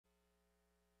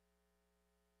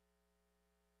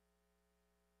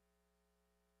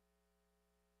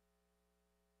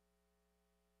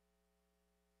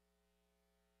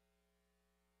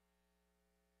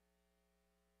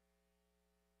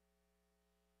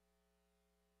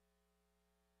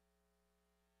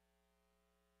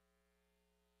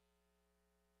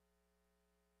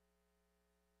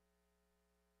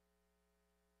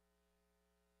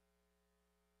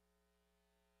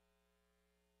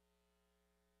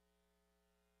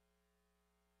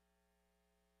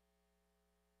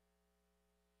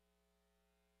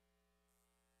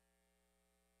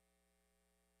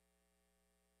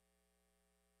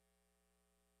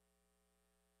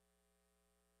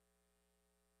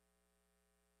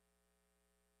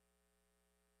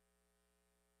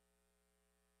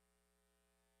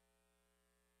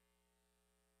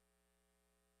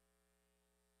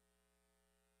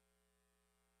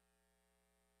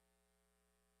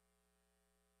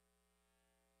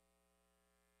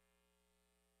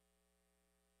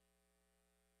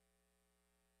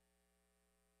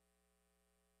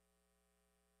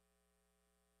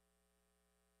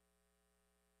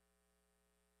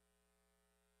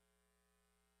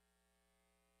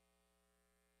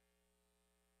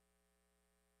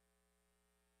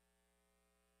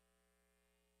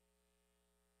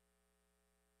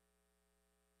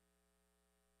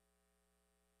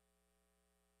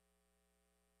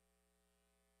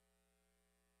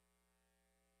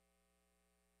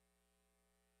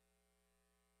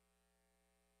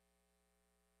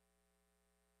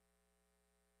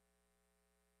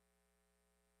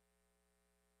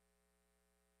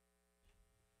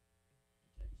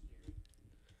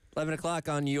11 o'clock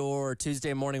on your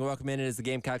Tuesday morning. Welcome in. It is the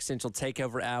Gamecock Central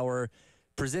Takeover Hour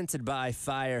presented by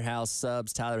Firehouse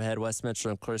Subs. Tyler Head, Wes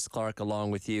Mitchell, and Chris Clark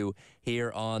along with you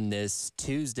here on this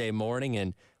Tuesday morning.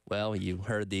 And, well, you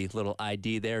heard the little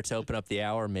ID there to open up the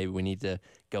hour. Maybe we need to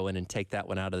go in and take that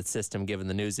one out of the system given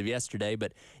the news of yesterday.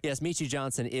 But, yes, Meechie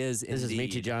Johnson is This is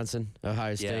Meechie Johnson,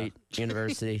 Ohio State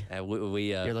University.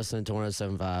 You're listening to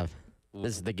 107.5.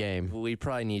 This is the game. We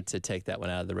probably need to take that one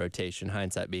out of the rotation,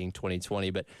 hindsight being 2020.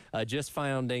 But just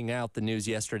finding out the news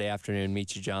yesterday afternoon,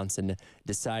 Meechie Johnson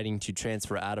deciding to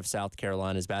transfer out of South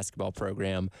Carolina's basketball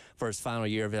program for his final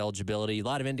year of eligibility. A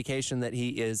lot of indication that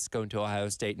he is going to Ohio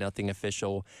State. Nothing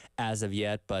official as of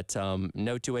yet, but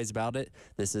no two ways about it.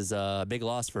 This is a big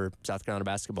loss for South Carolina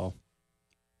basketball.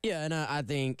 Yeah, and I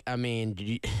think, how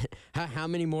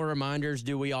many more reminders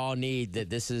do we all need that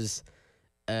this is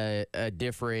a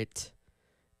different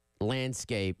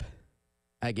landscape,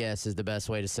 I guess is the best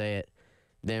way to say it,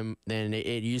 than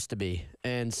it used to be.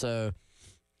 And so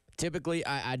typically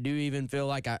I do even feel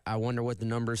like I wonder what the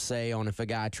numbers say on if a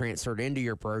guy transferred into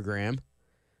your program,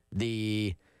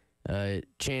 the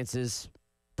chances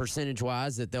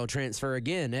percentage-wise that they'll transfer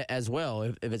again as well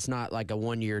if it's not like a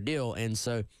one-year deal. And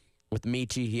so with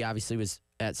Meechie, he obviously was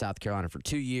at South Carolina for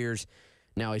 2 years.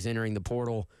 Now he's entering the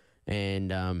portal,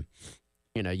 and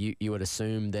you would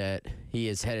assume that he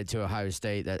is headed to Ohio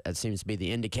State. That seems to be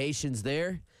the indications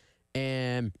there.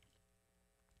 And,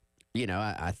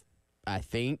 I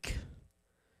think,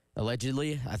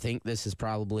 allegedly, I think this is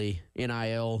probably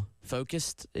NIL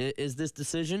focused, is this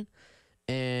decision.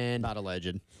 And not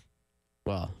alleged.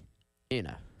 Well, you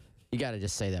got to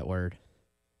just say that word.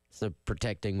 It's a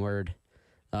protecting word.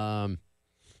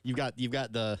 You've got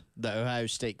the Ohio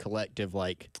State collective,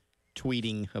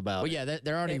 tweeting about well, yeah,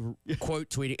 they're already quote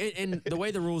tweeting. And the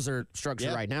way the rules are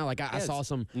structured right now, I saw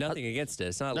some... Nothing against it.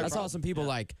 It's not. I saw some people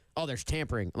there's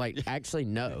tampering. Actually,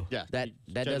 no. Yeah, that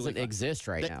totally doesn't exist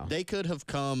right now. They could have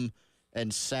come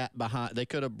and sat behind... They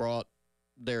could have brought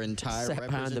their entire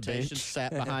representation,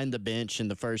 sat behind the bench in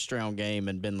the first round game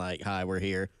and been like, hi, we're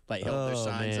here. Held their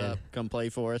signs up, come play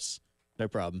for us. No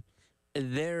problem.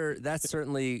 That's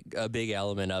certainly a big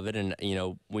element of it, and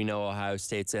we know Ohio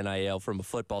State's NIL from a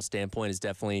football standpoint has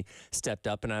definitely stepped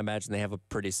up, and I imagine they have a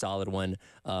pretty solid one,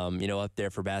 up there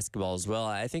for basketball as well.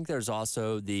 I think there's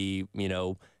also the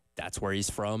that's where he's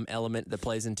from element that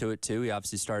plays into it too. He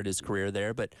obviously started his career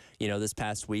there, but this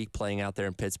past week playing out there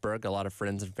in Pittsburgh, a lot of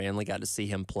friends and family got to see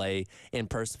him play in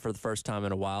person for the first time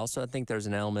in a while. So I think there's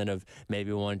an element of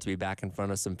maybe wanting to be back in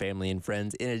front of some family and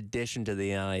friends, in addition to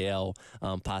the NIL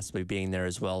possibly being there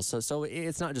as well. So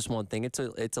it's not just one thing; it's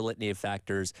a litany of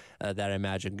factors that I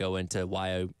imagine go into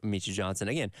why Meechie Johnson,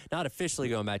 again, not officially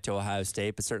going back to Ohio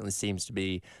State, but certainly seems to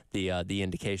be the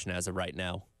indication as of right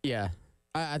now. Yeah.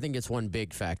 I think it's one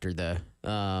big factor, though,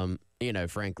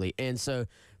 frankly. And so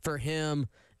for him,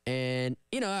 and,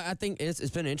 I think it's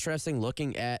been interesting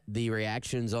looking at the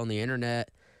reactions on the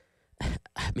internet.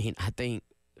 I think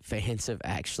fans have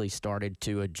actually started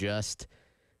to adjust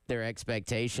their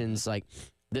expectations. Like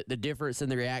the difference in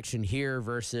the reaction here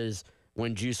versus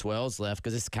when Juice Wells left,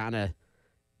 because this kind of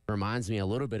reminds me a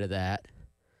little bit of that,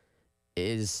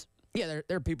 is, yeah,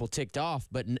 there are people ticked off,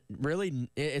 but really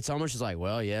it's almost just like,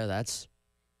 well, yeah, that's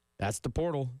the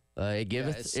portal. It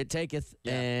giveth, it taketh.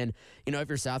 Yeah. And, if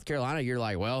you're South Carolina, you're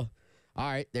like, well, all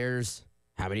right, there's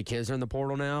how many kids are in the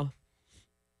portal now?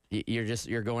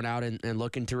 You're going out and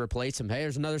looking to replace them. Hey,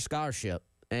 there's another scholarship.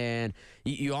 And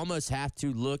you almost have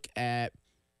to look at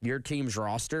your team's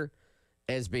roster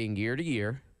as being year to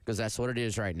year, because that's what it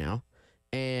is right now.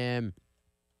 And,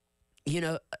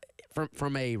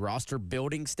 from a roster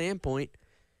building standpoint,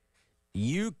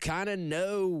 you kind of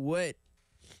know what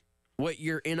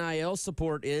your NIL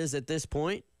support is at this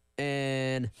point,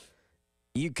 and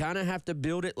you kind of have to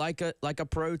build it like a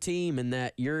pro team, in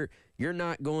that you're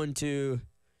not going to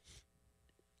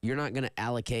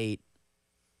allocate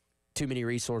too many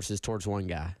resources towards one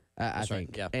guy. I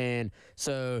think, right, yeah. And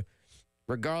so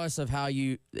regardless of how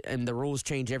and the rules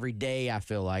change every day, I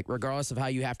feel like, regardless of how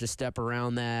you have to step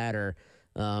around that, or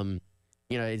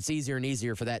it's easier and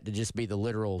easier for that to just be the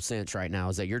literal sense right now,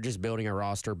 is that you're just building a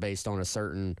roster based on a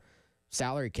certain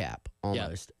salary cap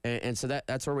almost. Yeah. And so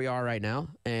that's where we are right now.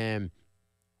 And,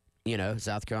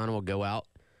 South Carolina will go out.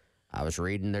 I was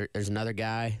reading there's another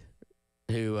guy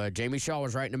who Jamie Shaw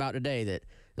was writing about today that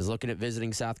is looking at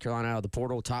visiting South Carolina out of the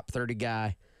portal, top 30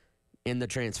 guy in the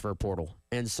transfer portal.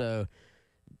 And so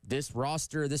this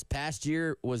roster this past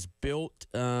year was built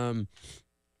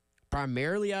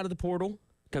primarily out of the portal,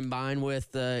 combined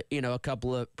with, a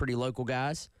couple of pretty local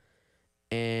guys.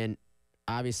 And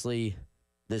obviously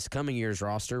this coming year's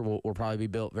roster will probably be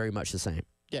built very much the same.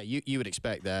 Yeah, you would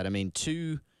expect that. I mean,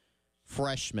 2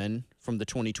 freshmen from the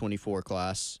 2024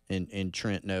 class in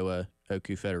Trent, Noah,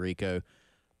 Oku, Federico,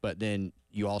 but then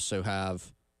you also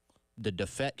have the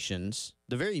defections,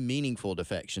 the very meaningful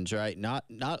defections, right? Not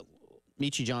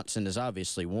Michi Johnson is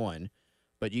obviously one,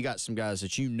 but you got some guys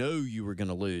that you know you were going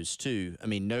to lose too. I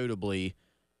mean, notably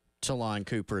Talon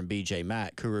Cooper and BJ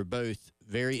Mack, who are both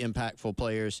very impactful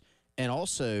players, and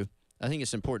also I think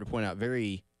it's important to point out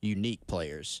very unique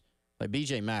players. Like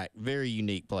BJ Mack, very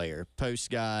unique player, post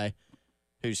guy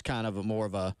who's kind of more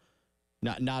of a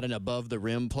not an above the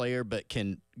rim player, but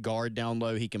can guard down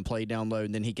low. He can play down low,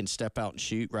 and then he can step out and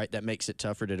shoot, right? That makes it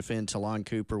tougher to defend. Talon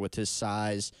Cooper, with his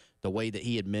size, the way that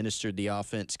he administered the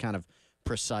offense, kind of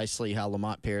precisely how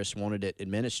Lamont Paris wanted it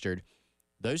administered.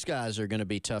 Those guys are going to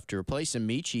be tough to replace. And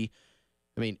Michi,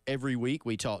 I mean, every week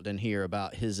we talked in here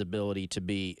about his ability to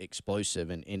be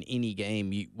explosive. And in any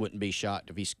game, you wouldn't be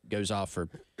shocked if he goes off for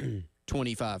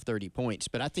 25, 30 points.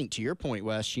 But I think to your point,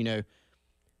 Wes,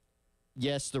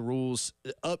 yes, the rules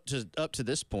up to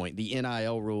this point, the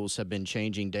NIL rules have been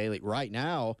changing daily. Right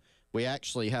now, we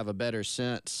actually have a better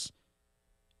sense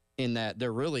in that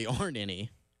there really aren't any.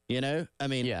 I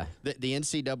mean, yeah. The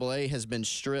NCAA has been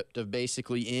stripped of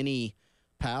basically any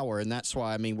power, and that's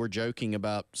why, I mean, we're joking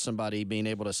about somebody being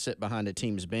able to sit behind a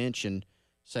team's bench and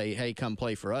say, hey, come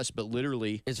play for us. But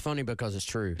literally, it's funny because it's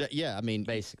true. Yeah, I mean,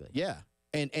 basically. Yeah.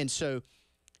 And so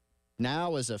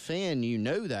now as a fan,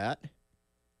 that.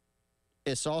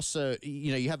 It's also,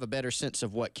 you have a better sense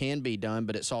of what can be done,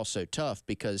 but it's also tough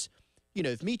because,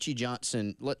 if Michi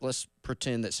Johnson, let's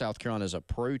pretend that South Carolina is a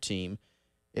pro team.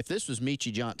 If this was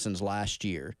Michi Johnson's last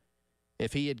year,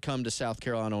 if he had come to South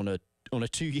Carolina on a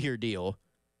 2-year deal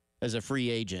as a free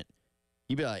agent,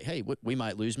 you'd be like, hey, we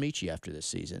might lose Michi after this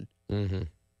season. Mm-hmm.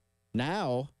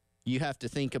 Now you have to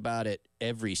think about it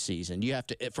every season. You have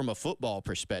to, from a football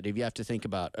perspective, you have to think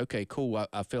about, okay, cool,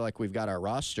 I feel like we've got our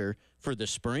roster for the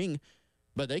spring.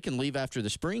 But they can leave after the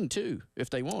spring, too, if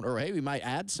they want. Or, hey, we might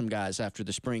add some guys after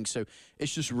the spring. So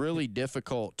it's just really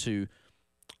difficult to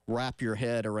wrap your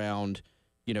head around,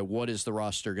 what is the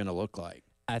roster going to look like.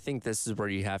 I think this is where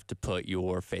you have to put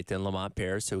your faith in Lamont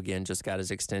Paris, who, again, just got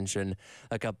his extension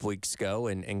a couple weeks ago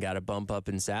and got a bump up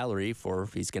in salary for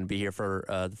he's going to be here for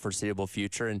the foreseeable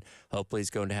future. And hopefully he's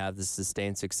going to have the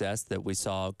sustained success that we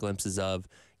saw glimpses of,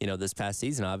 this past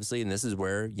season, obviously. And this is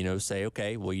where, say,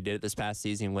 okay, well, you did it this past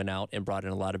season. You went out and brought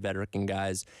in a lot of veteran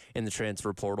guys in the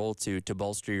transfer portal to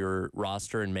bolster your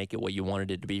roster and make it what you wanted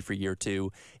it to be for year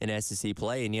 2 in SEC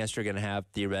play. And yes, you're going to have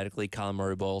theoretically Colin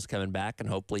Murray-Bowles coming back, and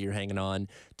hopefully you're hanging on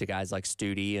to guys like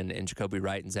Studi and Jacoby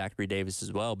Wright and Zachary Davis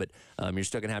as well. But you're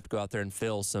still going to have to go out there and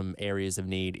fill some areas of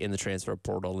need in the transfer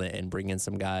portal and bring in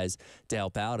some guys to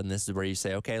help out. And this is where you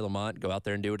say, okay, Lamont, go out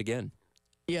there and do it again.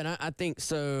 Yeah, and I think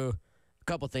so. A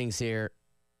couple things here.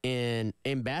 In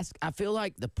I feel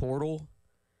like the portal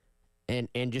and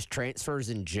just transfers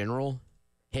in general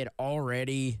had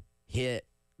already hit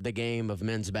the game of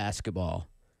men's basketball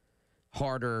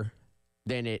harder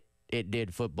than it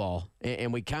did football.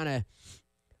 And we kind of,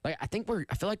 I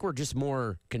feel like we're just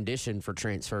more conditioned for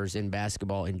transfers in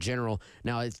basketball in general.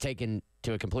 Now, it's taken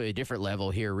to a completely different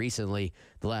level here recently,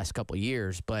 the last couple of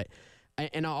years. But,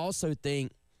 and I also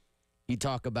think, you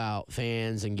talk about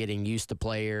fans and getting used to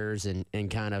players and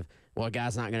kind of, well, a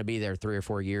guy's not going to be there 3 or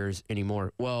 4 years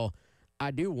anymore. Well,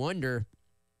 I do wonder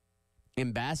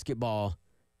in basketball,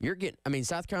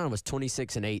 South Carolina was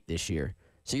 26-8 this year.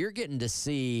 So you're getting to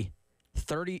see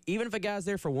 30, even if a guy's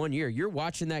there for 1 year, you're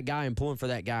watching that guy and pulling for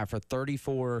that guy for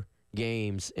 34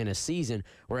 games in a season.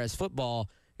 Whereas football,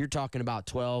 you're talking about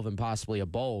 12 and possibly a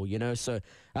bowl, So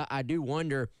I do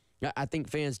wonder, I think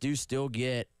fans do still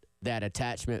get that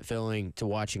attachment feeling to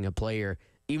watching a player,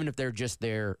 even if they're just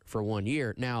there for 1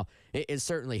 year. Now, it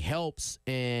certainly helps.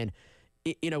 And,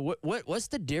 what's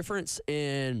the difference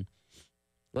in,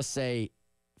 let's say,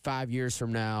 5 years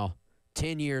from now,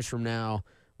 10 years from now,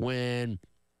 when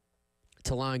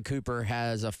Talon Cooper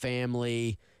has a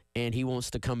family and he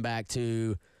wants to come back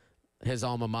to his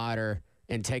alma mater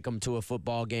and take them to a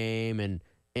football game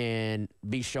and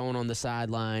be shown on the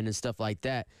sideline and stuff like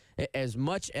that. As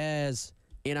much as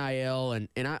NIL, and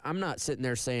I'm not sitting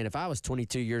there saying if I was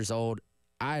 22 years old,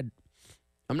 I'm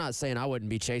not saying I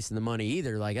wouldn't be chasing the money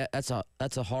either. Like that's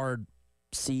a hard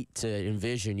seat to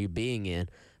envision you being in,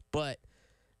 but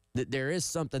there is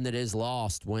something that is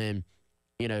lost when,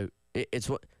 it's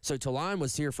what. So Talon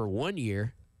was here for 1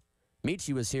 year,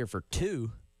 Michi was here for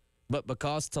 2, but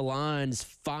because Talon's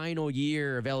final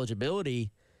year of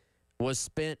eligibility was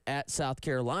spent at South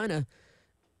Carolina,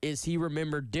 is he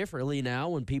remembered differently now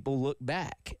when people look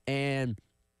back? And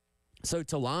so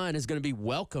Talon is going to be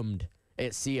welcomed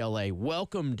at CLA,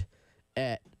 welcomed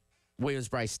at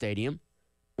Williams-Brice Stadium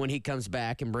when he comes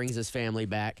back and brings his family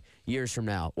back years from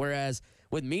now. Whereas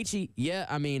with Michi, yeah,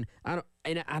 I mean, I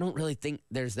don't really think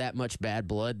there's that much bad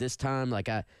blood this time. Like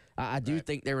I do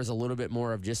think there was a little bit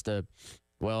more of just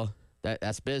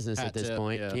that's business at this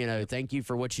point. Yeah. Thank you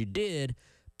for what you did,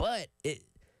 but it,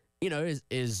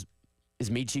 is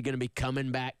Michi going to be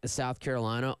coming back to South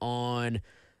Carolina on,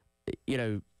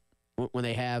 when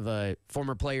they have a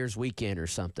former players weekend or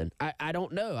something? I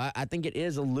don't know. I think it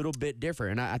is a little bit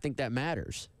different, and I think that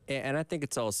matters. And I think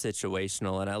it's all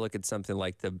situational. And I look at something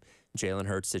like the Jalen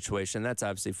Hurts situation. That's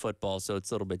obviously football, so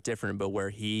it's a little bit different. But where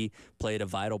he played a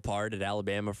vital part at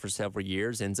Alabama for several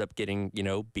years, ends up getting,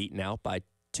 beaten out by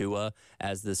Tua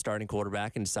as the starting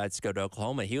quarterback and decides to go to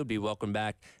Oklahoma, he would be welcomed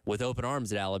back with open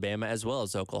arms at Alabama as well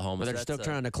as Oklahoma. But they're still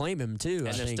trying to claim him too.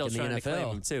 And they're still trying to claim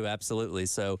him too. Absolutely.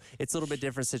 So it's a little bit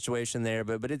different situation there,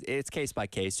 but it's case by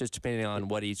case, just depending on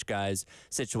what each guy's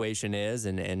situation is.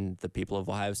 And the people of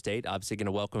Ohio State obviously going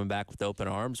to welcome him back with open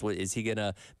arms. Is he going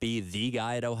to be the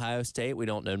guy at Ohio State? We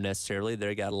don't know necessarily.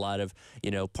 They got a lot of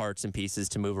parts and pieces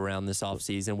to move around this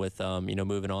offseason with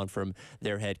moving on from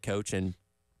their head coach and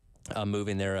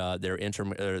moving their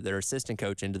assistant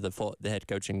coach into the head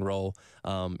coaching role,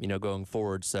 going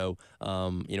forward. So,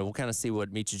 we'll kind of see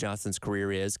what Michi Johnson's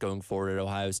career is going forward at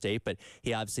Ohio State. But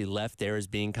he obviously left there as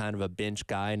being kind of a bench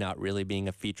guy, not really being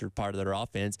a featured part of their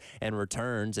offense, and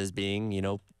returns as being,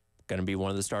 going to be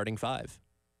one of the starting five.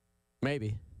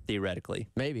 Maybe. Theoretically.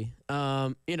 Maybe.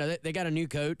 They got a new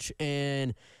coach,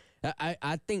 and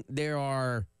I think there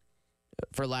are,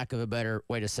 for lack of a better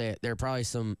way to say it, there are probably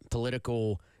some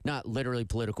political, not literally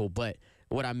political, but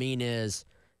what I mean is,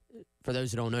 for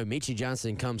those who don't know, Michi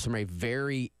Johnson comes from a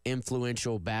very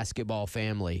influential basketball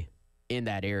family in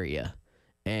that area.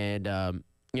 And,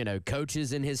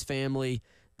 coaches in his family,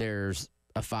 there's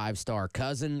a 5-star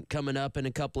cousin coming up in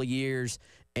a couple of years.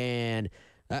 And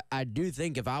I do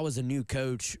think if I was a new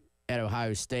coach at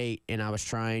Ohio State and I was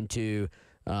trying to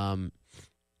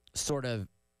sort of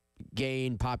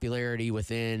gain popularity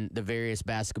within the various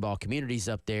basketball communities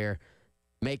up there,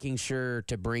 making sure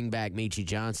to bring back Michi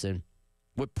Johnson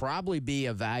would probably be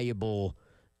a valuable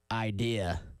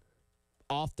idea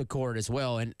off the court as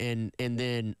well, and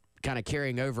then kind of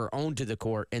carrying over onto the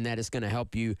court, and that is going to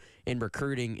help you in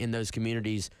recruiting in those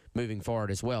communities moving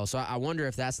forward as well. So I wonder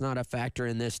if that's not a factor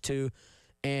in this too.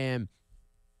 And,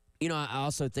 I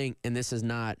also think, and this is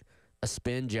not a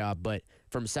spin job, but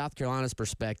from South Carolina's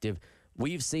perspective,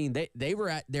 we've seen they were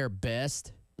at their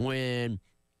best when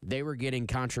they were getting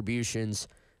contributions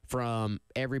from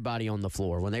everybody on the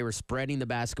floor, when they were spreading the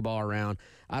basketball around.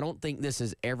 I don't think this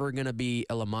is ever going to be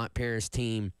a Lamont Paris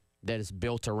team that is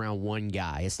built around one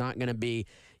guy. It's not going to be,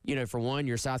 for one,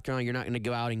 you're South Carolina, you're not going to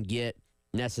go out and get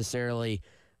necessarily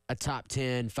a top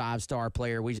 10 5-star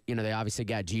player. They obviously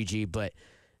got Gigi, but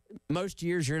most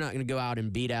years you're not going to go out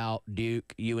and beat out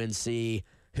Duke, UNC,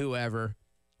 whoever,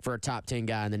 for a top 10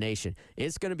 guy in the nation.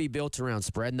 It's going to be built around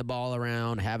spreading the ball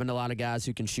around, having a lot of guys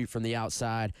who can shoot from the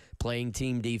outside, playing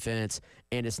team defense,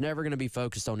 and it's never going to be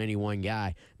focused on any one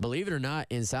guy. Believe it or not,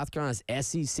 in South Carolina's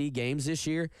SEC games this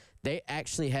year, they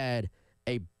actually had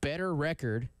a better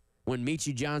record when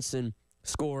Michi Johnson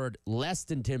scored less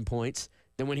than 10 points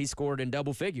than when he scored in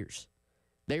double figures.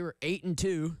 They were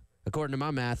 8-2, according to my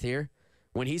math here,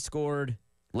 when he scored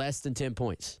less than 10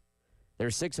 points. They're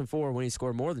 6-4 when he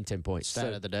scored more than 10 points.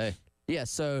 Stat of the day. Yeah,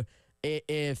 so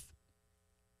if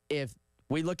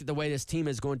we look at the way this team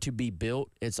is going to be built,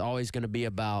 it's always going to be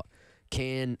about,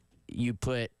 can you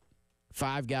put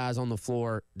 5 guys on the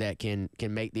floor that can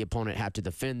make the opponent have to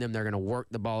defend them? They're going to work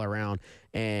the ball around,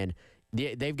 and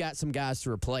they've got some guys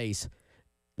to replace.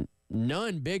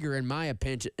 None bigger, in my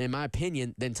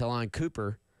opinion, than Talon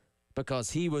Cooper,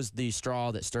 because he was the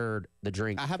straw that stirred the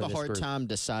drink. I have a hard time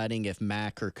deciding if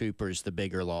Mack or Cooper's the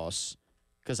bigger loss,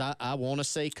 because I want to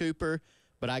say Cooper,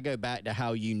 but I go back to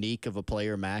how unique of a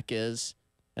player Mack is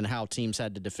and how teams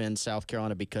had to defend South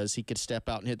Carolina because he could step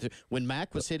out and hit. When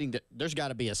Mack was hitting, there's got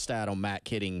to be a stat on Mack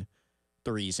hitting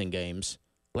threes in games.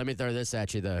 Let me throw this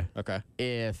at you, though. Okay.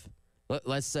 If,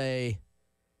 let's say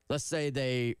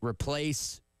they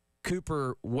replace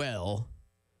Cooper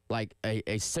like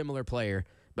a similar player,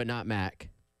 but not Mack,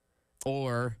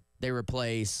 or they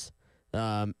replace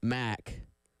Mack,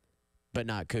 but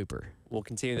not Cooper. We'll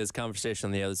continue this conversation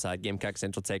on the other side. Gamecock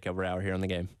Central Takeover Hour here on the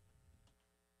game.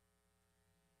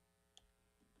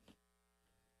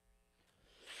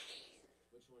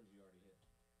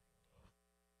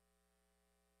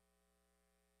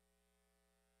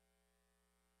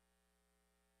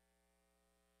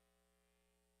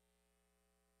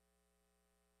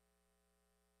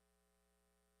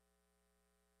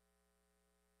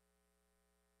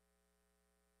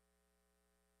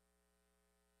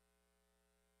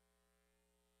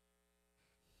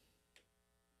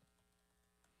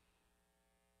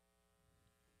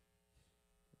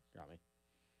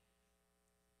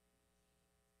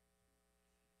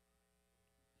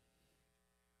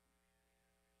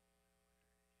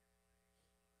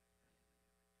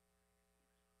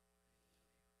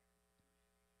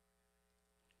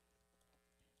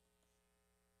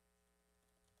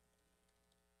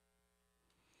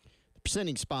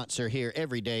 Presenting sponsor here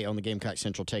every day on the Gamecock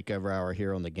Central Takeover Hour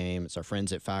here on the game. It's our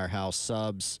friends at Firehouse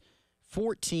Subs.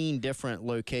 14 different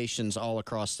locations all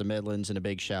across the Midlands, and a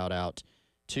big shout out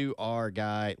to our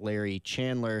guy, Larry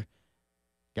Chandler.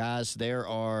 Guys,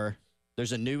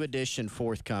 there's a new edition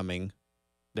forthcoming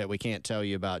that we can't tell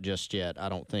you about just yet, I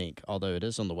don't think, although it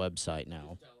is on the website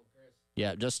now.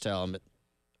 Yeah, just tell them.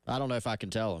 I don't know if I can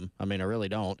tell them. I mean, I really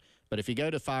don't. But if you go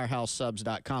to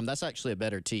firehousesubs.com, that's actually a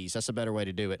better tease. That's a better way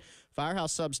to do it.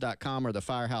 Firehousesubs.com or the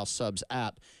Firehouse Subs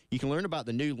app. You can learn about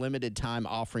the new limited time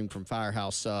offering from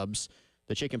Firehouse Subs.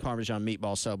 The chicken parmesan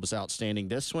meatball sub was outstanding.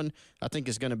 This one, I think,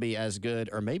 is going to be as good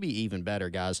or maybe even better,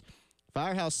 guys.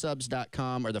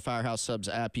 Firehousesubs.com or the Firehouse Subs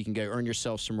app. You can go earn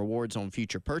yourself some rewards on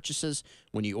future purchases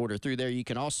when you order through there. You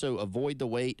can also avoid the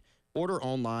wait. Order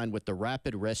online with the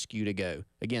Rapid Rescue to Go.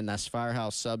 Again, that's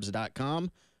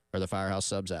firehousesubs.com or the Firehouse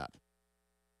Subs app.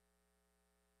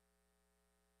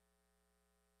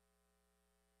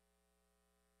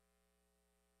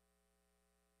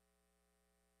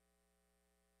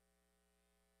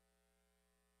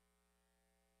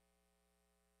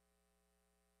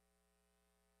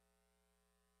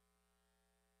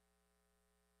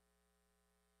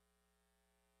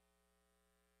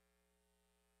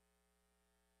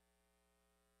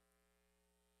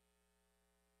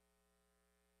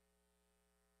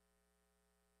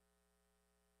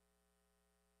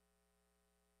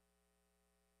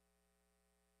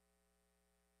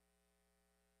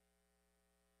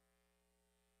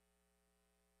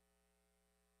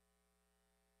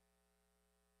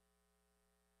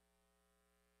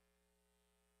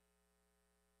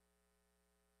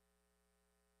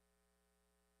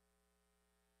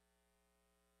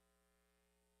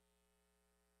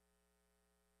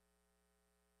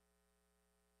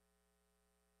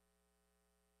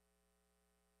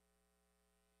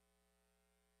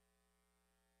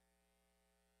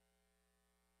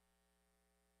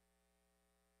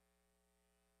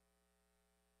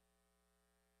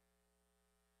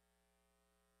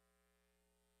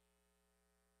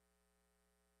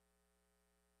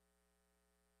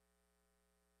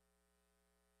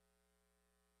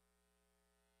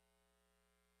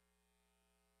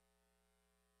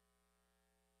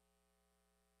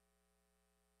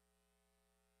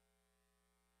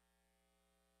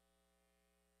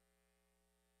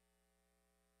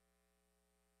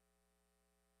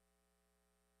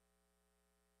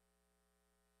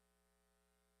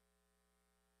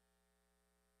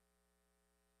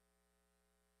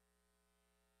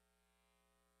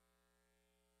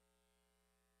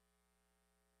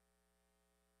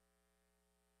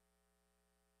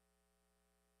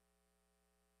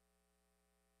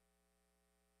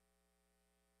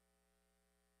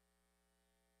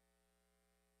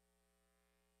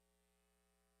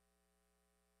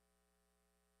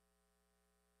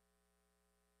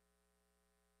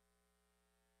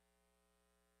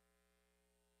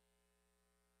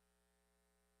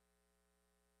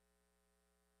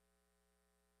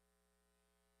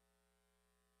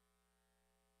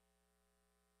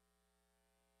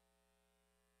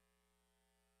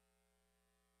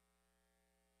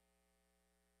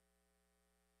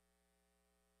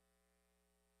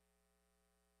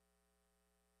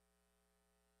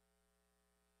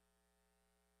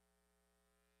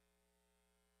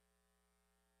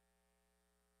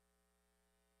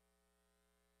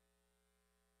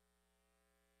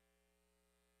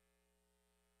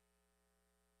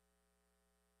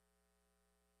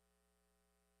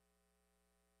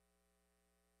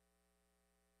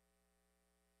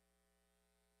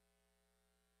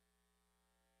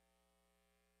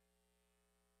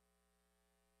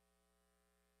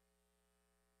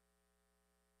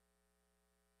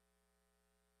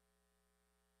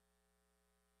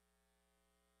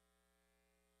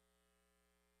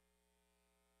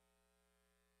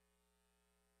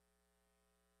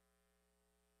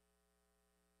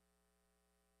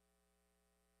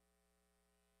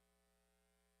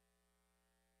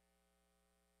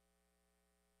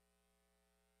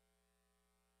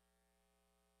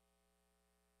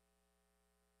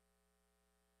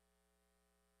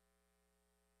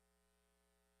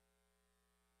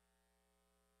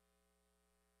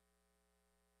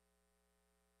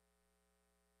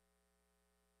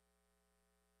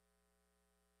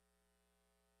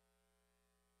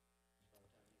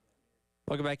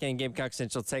 Welcome back in Gamecock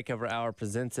Central Takeover Hour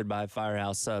presented by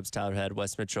Firehouse Subs. Tyler Head,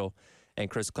 Wes Mitchell, and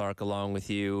Chris Clark along with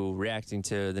you, reacting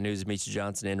to the news of Meechie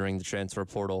Johnson entering the transfer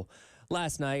portal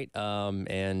last night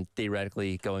and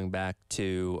theoretically going back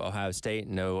to Ohio State.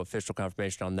 No official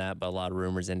confirmation on that, but a lot of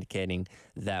rumors indicating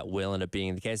that will end up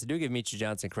being the case. I do give Meechie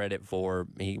Johnson credit for,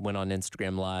 he went on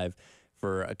Instagram Live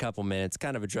for a couple minutes,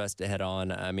 kind of addressed it head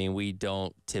on. I mean, we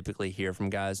don't typically hear from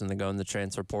guys when they go in the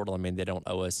transfer portal. I mean, they don't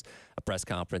owe us a press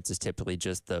conference. It's typically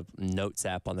just the notes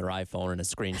app on their iPhone and a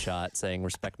screenshot saying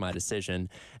respect my decision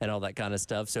and all that kind of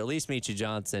stuff. So at least Meechie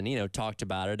Johnson, talked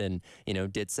about it and,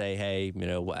 did say, hey,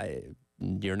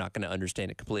 you're not going to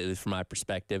understand it completely from my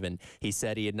perspective. And he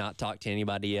said he had not talked to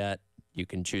anybody yet. You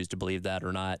can choose to believe that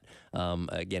or not.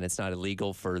 Again, it's not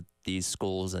illegal for these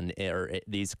schools or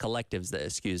these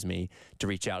collectives, to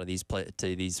reach out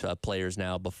to these players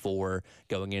now before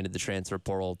going into the transfer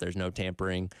portal. There's no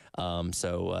tampering.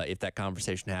 So if that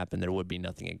conversation happened, there would be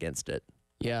nothing against it.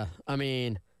 Yeah, I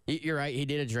mean, you're right. He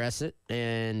did address it,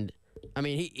 and I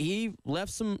mean, he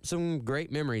left some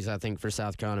great memories, I think, for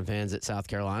South Carolina fans at South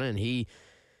Carolina, and he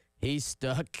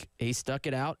stuck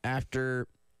it out after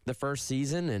the first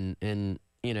season and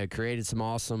created some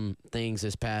awesome things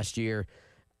this past year.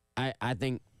 I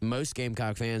think most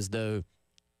Gamecock fans, though,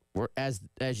 as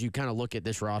you kind of look at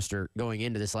this roster going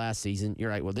into this last season, you're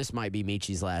like, well, this might be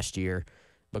Meechie's last year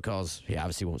because he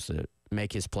obviously wants to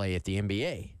make his play at the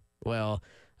NBA. Well,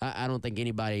 I don't think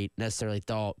anybody necessarily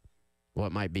thought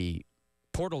what might be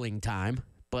portaling time,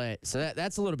 but so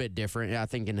that's a little bit different, I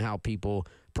think, in how people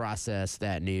process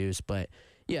that news. But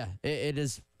yeah, it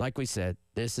is, like we said,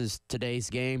 this is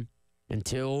today's game.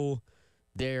 Until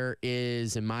there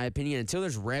is, in my opinion, until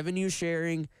there's revenue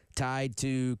sharing tied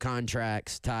to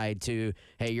contracts, tied to,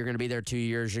 hey, you're going to be there 2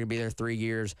 years, you're going to be there 3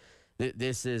 years,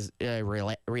 this is a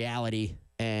reality,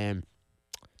 and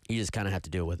you just kind of have to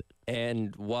deal with it.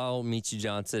 And while Meechie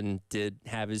Johnson did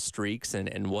have his streaks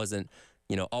and wasn't,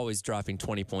 always dropping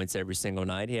 20 points every single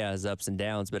night, he has ups and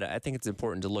downs, but I think it's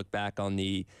important to look back on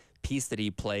the piece that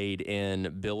he played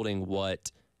in building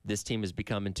what this team has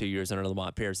become in 2 years under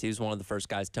Lamont Paris. He was one of the first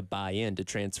guys to buy in, to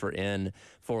transfer in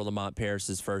for Lamont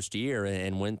Paris's first year,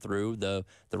 and went through the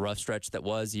rough stretch that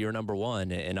was year number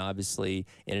one, and obviously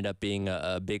ended up being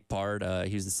a big part.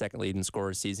 He was the second leading scorer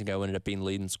a season ago, ended up being the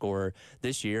leading scorer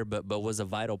this year, but was a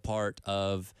vital part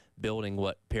of building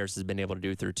what Paris has been able to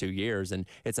do through 2 years. And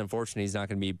it's unfortunate he's not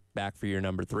going to be back for year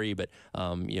number three, but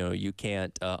you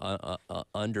can't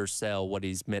undersell what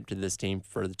he's meant to this team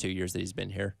for the 2 years that he's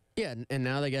been here. Yeah, and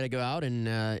now they got to go out and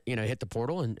hit the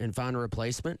portal and find a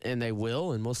replacement, and they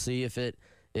will, and we'll see if it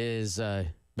is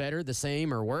better, the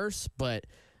same, or worse. But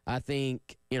I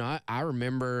think I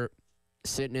remember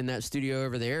sitting in that studio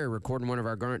over there recording one of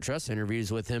our Garnet Trust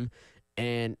interviews with him,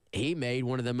 and he made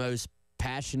one of the most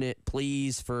passionate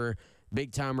pleas for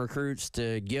big-time recruits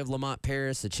to give Lamont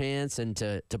Paris a chance and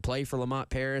to play for Lamont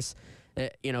Paris,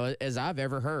 as I've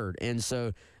ever heard. And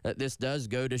so this does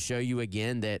go to show you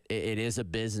again that it is a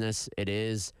business. It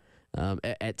is,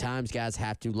 at times, guys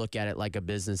have to look at it like a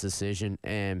business decision,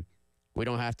 and we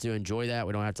don't have to enjoy that.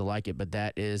 We don't have to like it, but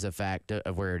that is a fact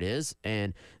of where it is.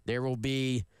 And there will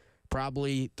be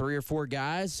probably 3 or 4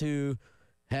 guys who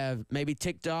have maybe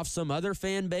ticked off some other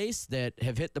fan base that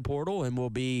have hit the portal and will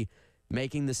be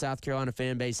making the South Carolina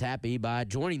fan base happy by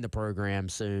joining the program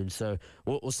soon. So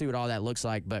we'll see what all that looks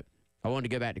like. But I wanted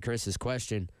to go back to Chris's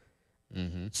question.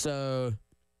 Mm-hmm. So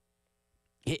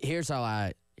here's how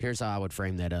I would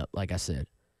frame that up. Like I said,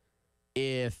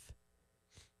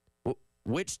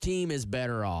 which team is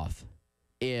better off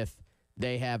if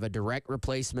they have a direct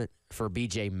replacement for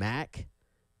B.J. Mack,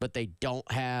 but they don't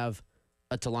have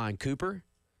a Talon Cooper,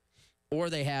 or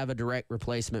they have a direct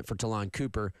replacement for Talon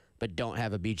Cooper but don't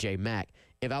have a B.J. Mack?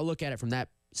 If I look at it from that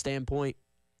standpoint,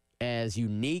 as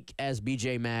unique as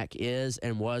B.J. Mack is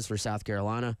and was for South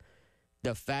Carolina,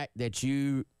 the fact that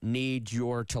you need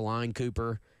your Talon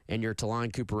Cooper and your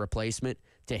Talon Cooper replacement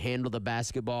to handle the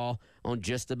basketball on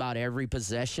just about every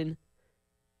possession,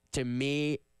 to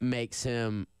me, makes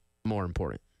him more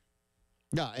important.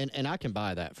 No, and I can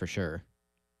buy that for sure.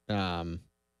 There's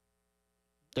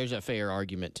a fair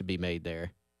argument to be made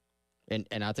there.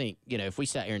 And I think, if we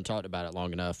sat here and talked about it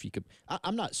long enough, you could.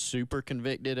 I'm not super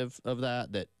convicted of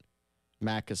that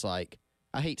Mac is like,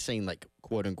 I hate saying like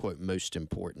quote unquote most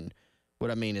important. What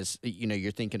I mean is,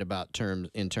 you're thinking about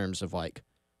in terms of like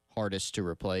hardest to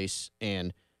replace.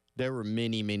 And there were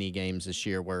many, many games this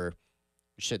year where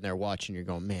you're sitting there watching, you're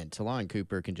going, man, Talon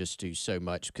Cooper can just do so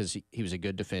much because he was a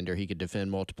good defender. He could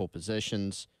defend multiple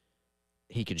positions.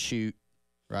 He could shoot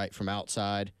right from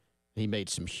outside. He made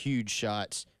some huge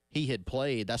shots. He had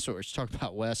played. That's what we're talking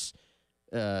about, Wes,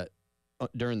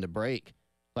 during the break.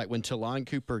 Like when Talon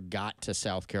Cooper got to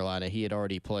South Carolina, he had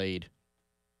already played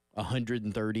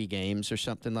 130 games or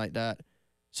something like that.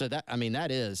 So that's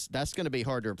going to be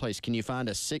hard to replace. Can you find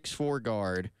a 6'4"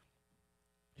 guard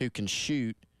who can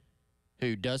shoot,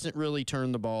 who doesn't really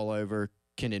turn the ball over,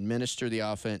 can administer the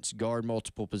offense, guard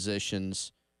multiple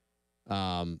positions,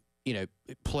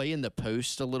 play in the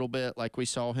post a little bit like we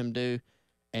saw him do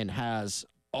and has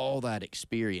all that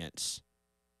experience.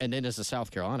 And then as a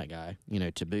South Carolina guy,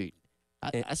 to boot,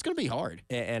 that's going to be hard.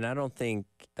 And I don't think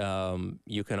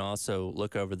you can also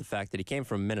look over the fact that he came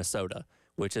from Minnesota,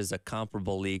 which is a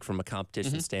comparable league from a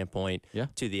competition standpoint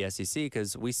to the SEC,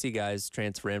 because we see guys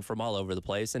transfer in from all over the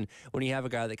place. And when you have a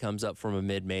guy that comes up from a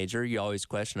mid-major, you always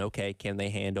question, okay, can they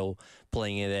handle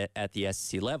playing it at the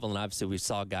SEC level? And obviously we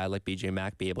saw a guy like B.J.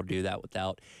 Mack be able to do that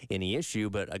without any issue.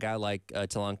 But a guy like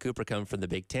Talon Cooper coming from the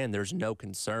Big Ten, there's no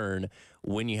concern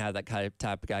when you have that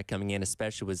type of guy coming in,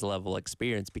 especially with his level of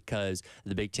experience, because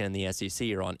the Big Ten and the SEC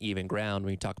are on even ground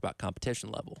when you talk about competition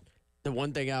level. The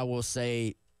one thing I will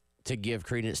say, to give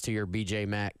credence to your BJ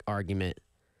Mack argument,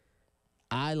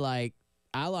 I like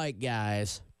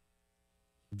guys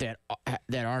that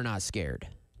are not scared,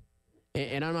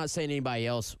 and I'm not saying anybody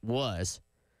else was,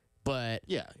 but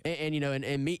yeah, and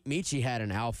Michi had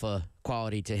an alpha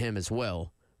quality to him as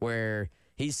well, where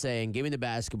he's saying, "Give me the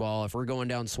basketball. If we're going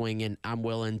down swinging, I'm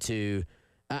willing to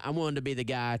be the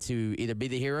guy to either be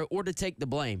the hero or to take the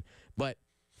blame." But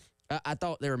I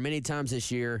thought there were many times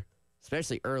this year,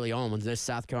 especially early on, when this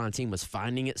South Carolina team was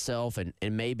finding itself and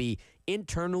maybe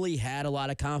internally had a lot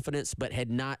of confidence but had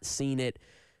not seen it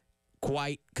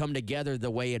quite come together the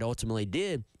way it ultimately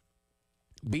did.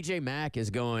 B.J. Mack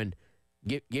is going,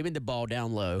 give me the ball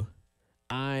down low.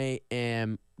 I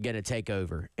am going to take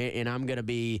over, and I'm going to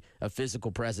be a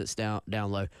physical presence down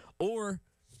low. Or,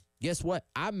 guess what?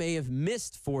 I may have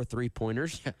missed 4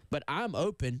 3-pointers, but I'm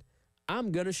open.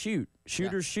 I'm going to shoot.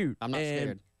 Shooters shoot. I'm not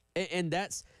scared. And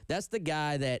that's the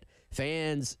guy that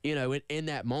fans, in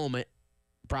that moment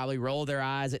probably roll their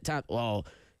eyes at times. Well,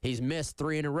 he's missed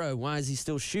 3 in a row. Why is he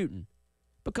still shooting?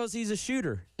 Because he's a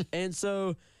shooter. And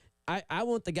so I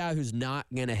want the guy who's not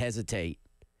going to hesitate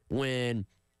when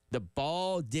the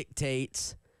ball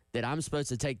dictates that I'm supposed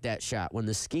to take that shot. When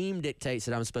the scheme dictates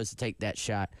that I'm supposed to take that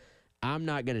shot, I'm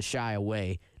not going to shy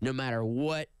away no matter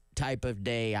what type of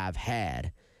day I've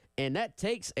had. And that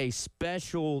takes a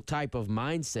special type of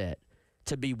mindset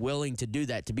to be willing to do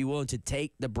that, to be willing to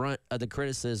take the brunt of the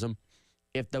criticism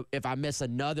if I miss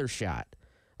another shot.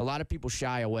 A lot of people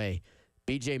shy away.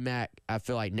 B.J. Mack, I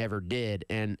feel like, never did,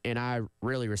 and I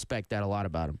really respect that a lot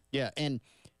about him. Yeah, and,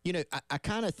 I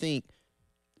kind of think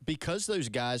because those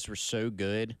guys were so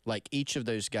good, like each of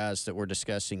those guys that we're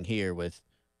discussing here with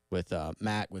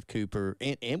Mack, with Cooper,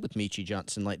 and with Michi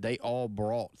Johnson, like they all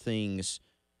brought things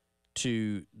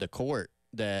to the court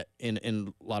that in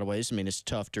a lot of ways, I mean, it's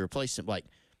tough to replace them. Like,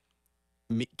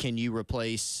 can you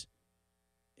replace,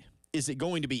 is it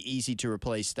going to be easy to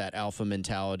replace that alpha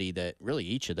mentality that really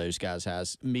each of those guys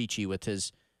has? Michi with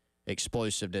his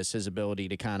explosiveness, his ability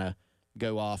to kind of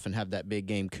go off and have that big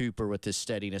game. Cooper with his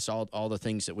steadiness, all the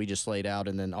things that we just laid out,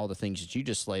 and then all the things that you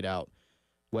just laid out,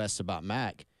 Wes, about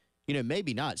Mack.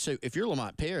 Maybe not. So if you're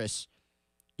Lamont Paris,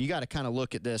 you got to kind of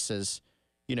look at this as,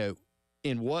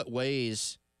 in what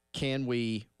ways can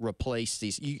we replace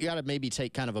these? You got to maybe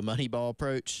take kind of a Moneyball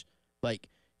approach. Like,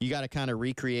 you got to kind of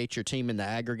recreate your team in the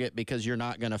aggregate, because you're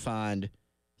not going to find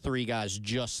 3 guys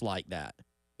just like that,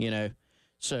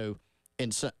 So,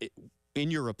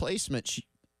 in your replacements,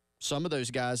 some of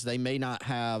those guys, they may not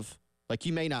have, like,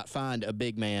 you may not find a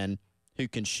big man who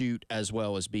can shoot as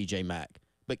well as B.J. Mack.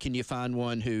 But can you find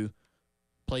one who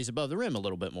plays above the rim a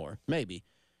little bit more? Maybe.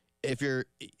 If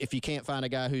you can't find a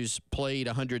guy who's played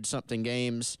 100-something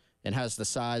games and has the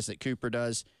size that Cooper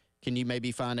does, can you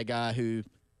maybe find a guy who,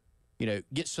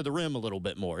 gets to the rim a little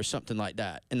bit more or something like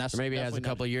that? And that's, or maybe has a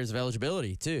couple of years of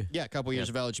eligibility too. Yeah, a couple of years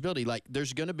of eligibility. Like,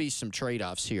 there's going to be some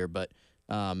trade-offs here, but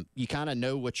you kind of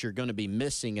know what you're going to be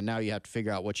missing, and now you have to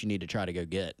figure out what you need to try to go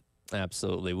get.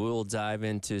 Absolutely. We will dive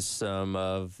into some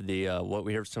of the what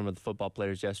we heard from some of the football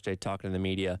players yesterday talking to the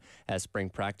media as spring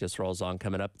practice rolls on.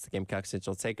 Coming up, it's the Gamecock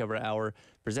Central Takeover Hour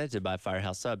presented by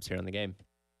Firehouse Subs here on the game.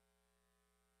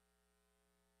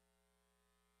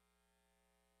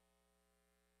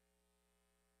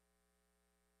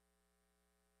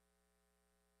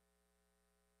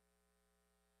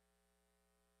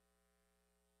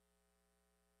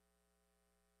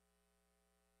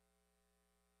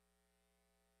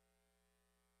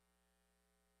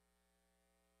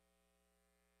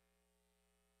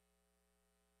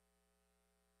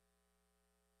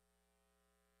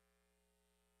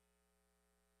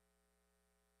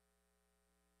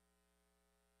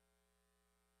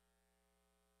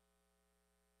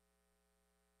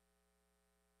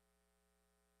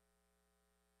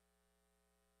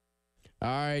 All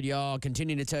right, y'all.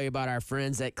 Continue to tell you about our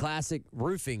friends at Classic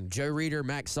Roofing. Joe Reeder,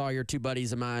 Max Sawyer, two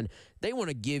buddies of mine. They want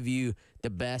to give you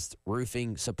the best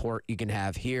roofing support you can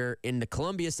have here in the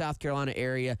Columbia, South Carolina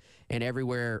area and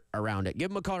everywhere around it.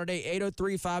 Give them a call today,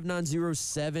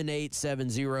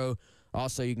 803-590-7870.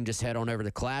 Also, you can just head on over to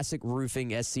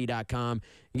classicroofingsc.com.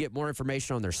 You get more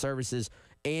information on their services,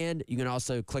 and you can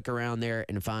also click around there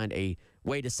and find a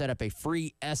way to set up a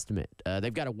free estimate.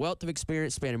 They've got a wealth of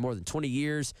experience spanning more than 20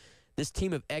 years. This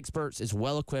team of experts is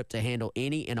well-equipped to handle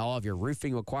any and all of your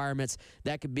roofing requirements.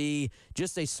 That could be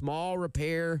just a small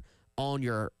repair on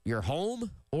your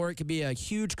home, or it could be a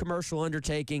huge commercial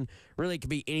undertaking. Really, it could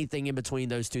be anything in between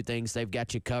those two things. They've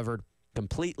got you covered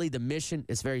completely. The mission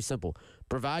is very simple.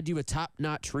 Provide you with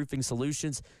top-notch roofing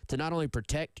solutions to not only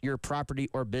protect your property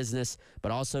or business,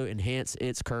 but also enhance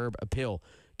its curb appeal.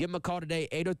 Give them a call today,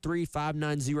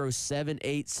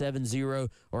 803-590-7870,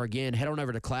 or again, head on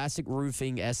over to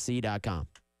classicroofingsc.com.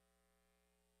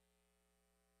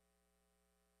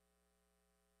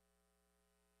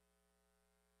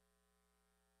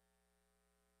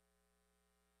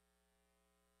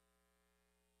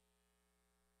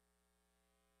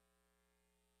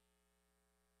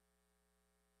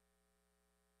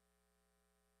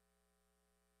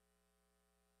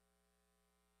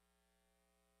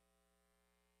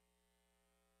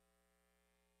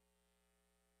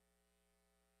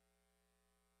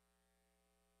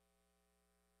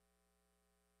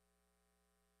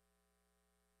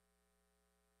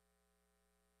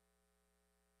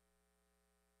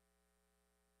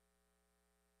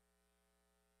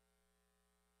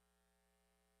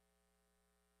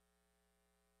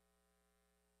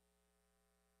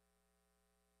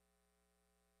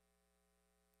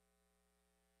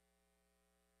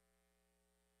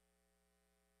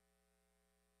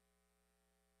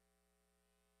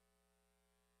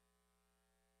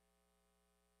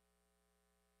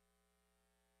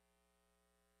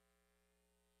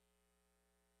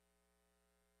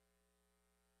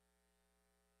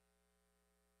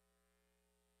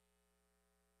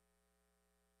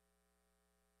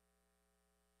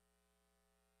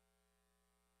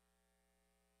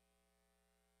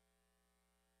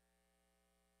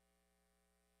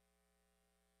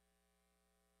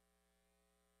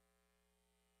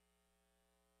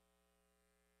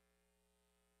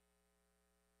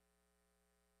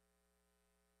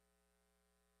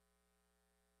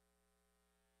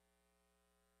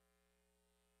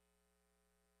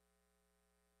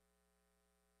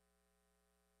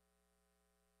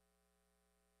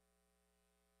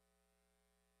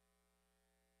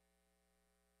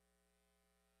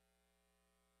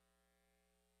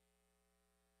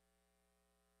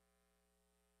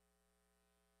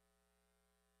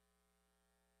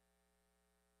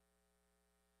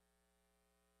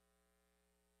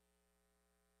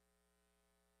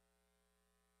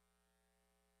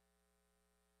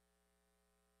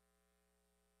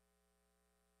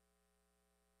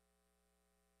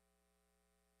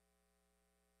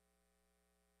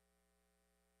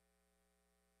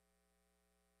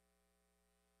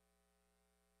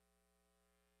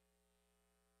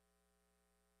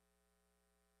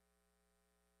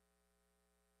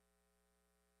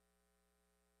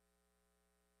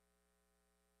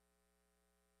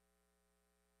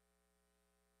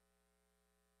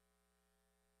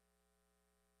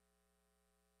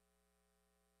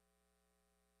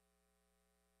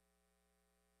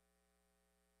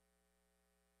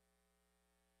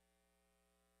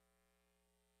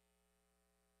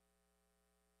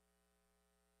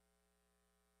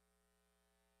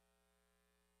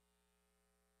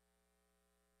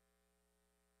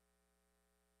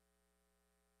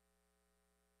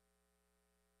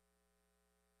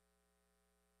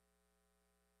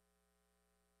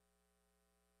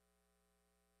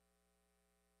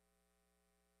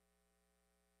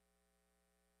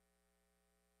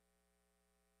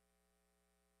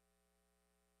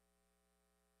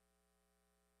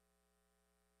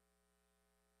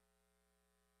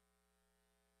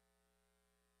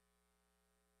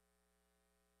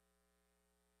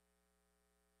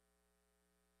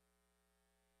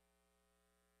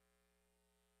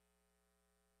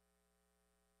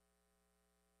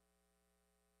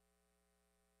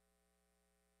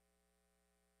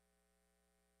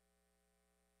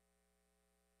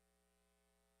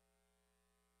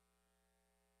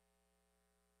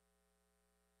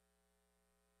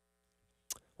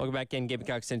 Welcome back in.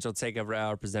 Gamecock Central Takeover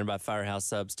Hour presented by Firehouse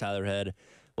Subs, Tyler Head,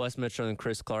 Wes Mitchell, and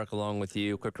Chris Clark along with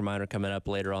you. Quick reminder coming up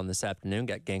later on this afternoon.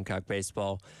 Got Gamecock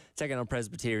baseball taking on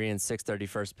Presbyterian, 6:30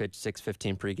 first pitch,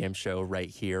 6:15 pregame show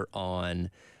right here on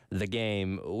the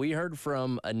game. We heard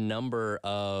from a number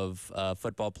of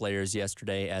football players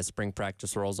yesterday as spring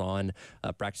practice rolls on.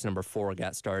 Practice number 4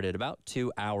 got started about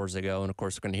 2 hours ago, and of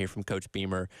course, we're going to hear from Coach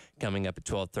Beamer coming up at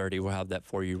 12:30. We'll have that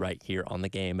for you right here on the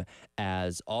game.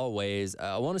 As always,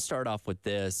 I want to start off with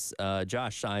this.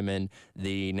 Josh Simon,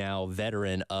 the now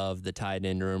veteran of the tight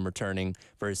end room, returning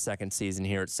for his second season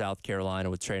here at South Carolina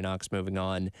with Trey Knox moving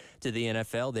on to the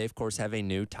NFL. They, of course, have a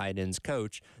new tight ends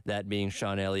coach, that being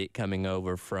Sean Elliott coming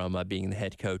over from being the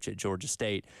head coach at Georgia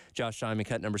State. Josh Simon,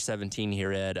 cut number 17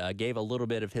 here, Ed, gave a little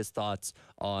bit of his thoughts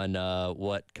on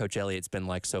what Coach Elliott's been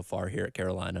like so far here at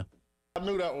Carolina. I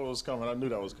knew that one was coming.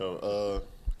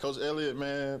 Coach Elliott,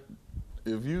 man,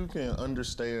 if you can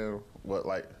understand what,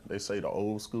 like they say, the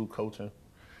old school coaching,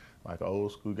 like an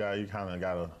old school guy, you kind of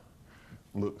got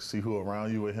to see who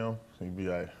around you with him. You'd be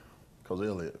like, Coach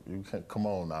Elliott, you can't, come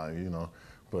on now, you know.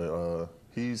 But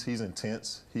he's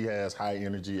intense. He has high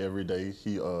energy every day.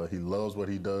 He loves what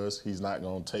he does. He's not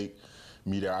going to take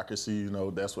mediocrity. You know,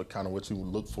 that's what you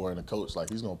look for in a coach. Like,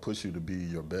 he's going to push you to be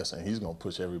your best, and he's going to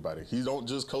push everybody. He don't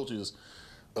just coaches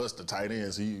us, the tight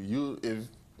ends. If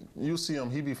you see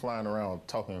him, he be flying around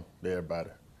talking to everybody.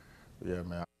 Yeah,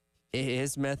 man.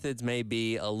 His methods may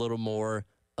be a little more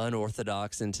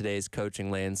unorthodox in today's coaching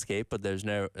landscape, but there's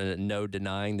no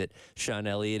denying that Sean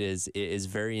Elliott is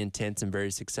very intense and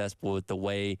very successful with the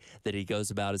way that he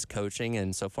goes about his coaching,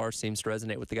 and so far seems to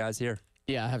resonate with the guys here.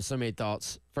 Yeah, I have so many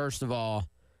thoughts. First of all,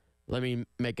 let me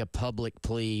make a public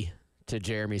plea to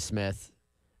Jeremy Smith.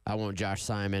 I want Josh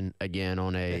Simon again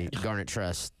on a Garnet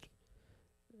Trust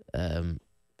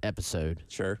episode.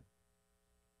 Sure.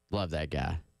 Love that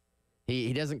guy.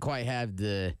 He doesn't quite have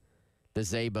the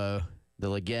Zabo, the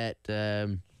Leggett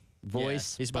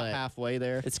voice. Yeah, he's about halfway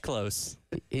there. It's close.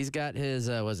 He's got his,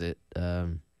 Dalzell?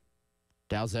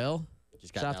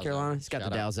 South Carolina? He's got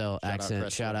the Dalzell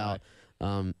accent. Shout out.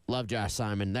 Love Josh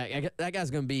Simon. That guy's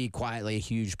going to be quietly a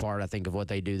huge part, I think, of what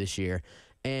they do this year.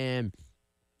 And,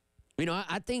 you know,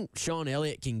 I think Sean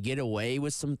Elliott can get away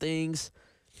with some things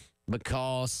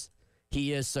because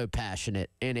he is so passionate,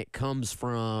 and it comes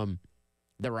from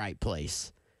the right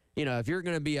place. You know, if you're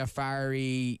going to be a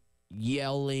fiery,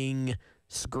 yelling,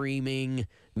 screaming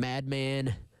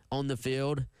madman on the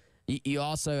field, you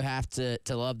also have to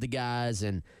love the guys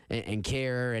and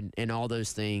care and all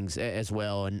those things as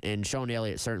well. And Sean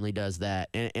Elliott certainly does that.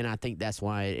 And I think that's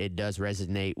why it does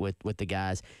resonate with the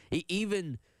guys,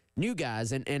 even new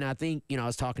guys. And I think, you know, I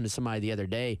was talking to somebody the other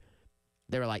day.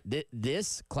 They were like,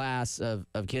 this class of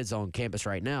kids on campus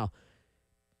right now,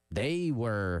 they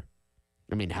were,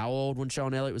 I mean, how old when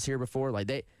Sean Elliott was here before? Like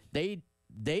they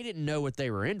didn't know what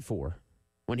they were in for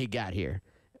when he got here.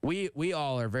 We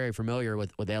all are very familiar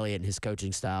with Elliott and his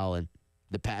coaching style and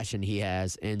the passion he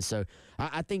has. And so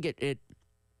I think it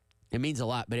means a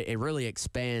lot, but it really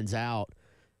expands out.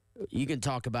 You can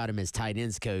talk about him as tight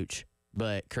ends coach,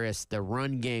 but Chris, the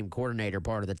run game coordinator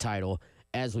part of the title,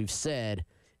 as we've said,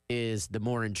 is the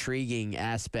more intriguing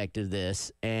aspect of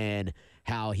this and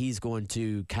how he's going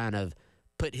to kind of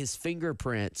put his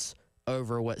fingerprints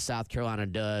over what South Carolina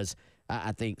does,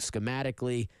 I think,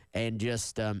 schematically and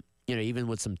just, you know, even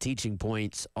with some teaching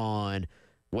points on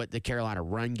what the Carolina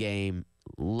run game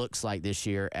looks like this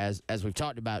year. As we've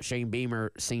talked about, Shane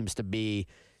Beamer seems to be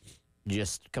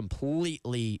just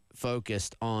completely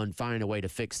focused on finding a way to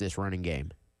fix this running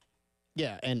game.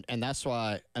 Yeah, and that's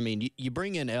why, I mean, you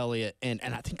bring in Elliott, and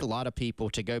I think a lot of people,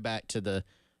 to go back to the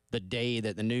day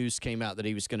that the news came out that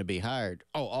he was going to be hired,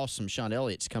 oh, awesome, Sean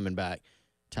Elliott's coming back,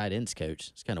 tight ends coach.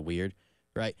 It's kind of weird,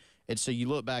 right? And so you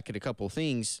look back at a couple of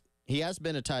things. He has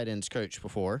been a tight ends coach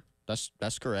before.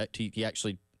 That's correct. He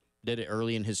actually did it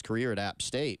early in his career at App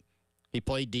State. He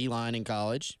played D-line in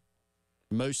college,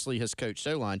 mostly has coached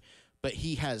O-line, but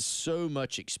he has so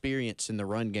much experience in the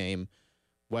run game,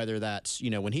 whether that's, you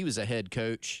know, when he was a head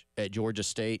coach at Georgia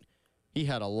State, he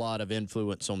had a lot of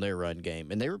influence on their run game,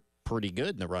 and they were pretty good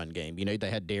in the run game. You know, they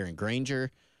had Darren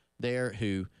Granger there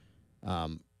who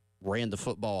ran the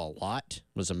football a lot,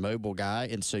 was a mobile guy,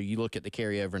 and so you look at the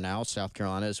carryover now, South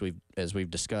Carolina, as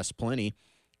we've discussed plenty,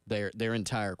 their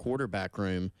entire quarterback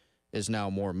room is now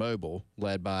more mobile,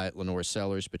 led by Lenore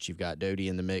Sellers, but you've got Doty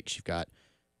in the mix, you've got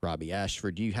Robbie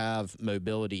Ashford. You have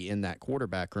mobility in that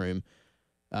quarterback room.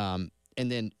 And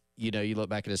then, you know, you look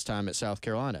back at his time at South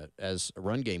Carolina as a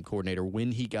run game coordinator.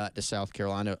 When he got to South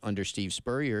Carolina under Steve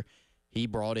Spurrier, he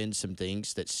brought in some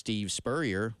things that Steve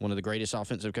Spurrier, one of the greatest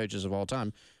offensive coaches of all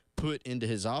time, put into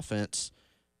his offense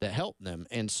that helped them.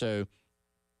 And so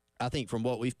I think from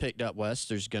what we've picked up, Wes,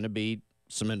 there's going to be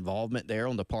some involvement there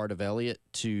on the part of Elliott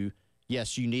to,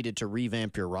 yes, you needed to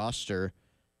revamp your roster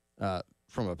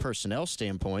from a personnel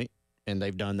standpoint, and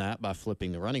they've done that by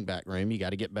flipping the running back room. You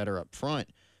got to get better up front.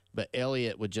 But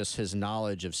Elliott, with just his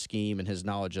knowledge of scheme and his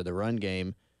knowledge of the run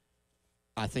game,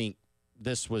 I think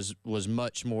this was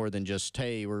much more than just,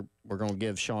 hey, we're going to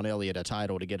give Sean Elliott a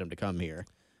title to get him to come here.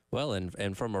 Well,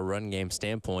 and from a run game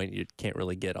standpoint, you can't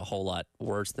really get a whole lot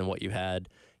worse than what you had,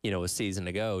 a season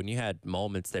ago. And you had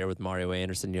moments there with Mario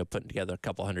Anderson, putting together a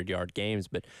couple 100-yard games,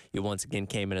 but you once again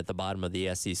came in at the bottom of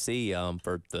the SEC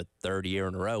for the third year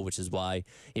in a row, which is why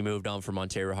he moved on from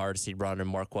Ontario Hardesty, brought in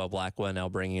Marquel Blackwell, now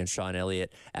bringing in Sean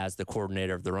Elliott as the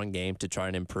coordinator of the run game to try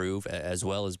and improve, as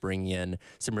well as bringing in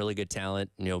some really good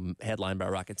talent, headlined by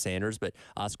Rocket Sanders, but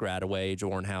Oscar Attaway,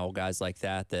 Jordan Howell, guys like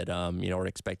that, are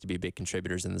expected to be big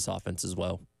contributors in this offense as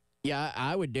well. Yeah,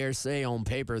 I would dare say on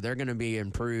paper they're going to be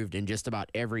improved in just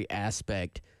about every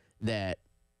aspect that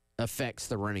affects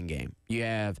the running game.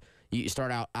 You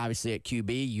start out obviously at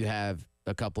QB, you have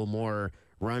a couple more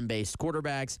run-based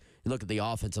quarterbacks. You look at the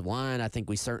offensive line, I think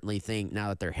we certainly think now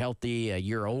that they're healthy, a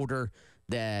year older,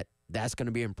 that's going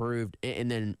to be improved.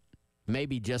 And then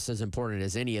maybe just as important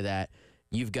as any of that,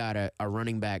 you've got a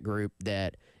running back group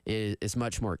that is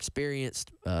much more experienced,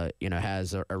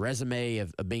 has a resume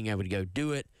of being able to go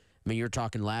do it. I mean, you're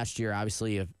talking last year,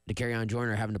 obviously, of De'Carrion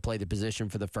Joyner having to play the position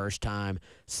for the first time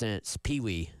since Pee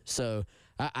Wee. So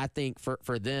I think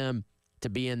for them to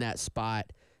be in that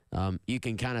spot, you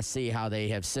can kind of see how they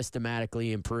have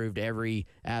systematically improved every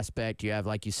aspect. You have,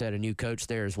 like you said, a new coach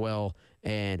there as well.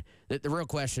 And the real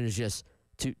question is just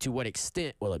to what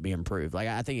extent will it be improved? Like,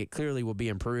 I think it clearly will be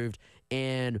improved.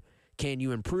 And can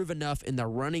you improve enough in the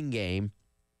running game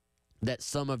that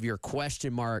some of your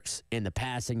question marks in the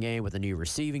passing game with a new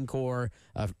receiving core,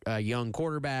 a young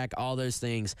quarterback, all those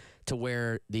things, to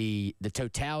where the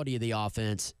totality of the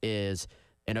offense is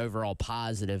an overall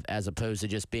positive, as opposed to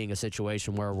just being a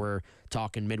situation where we're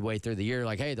talking midway through the year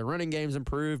like, hey, the running game's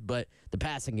improved, but the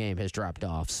passing game has dropped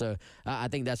off. So I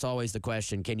think that's always the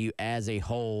question. Can you, as a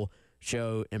whole,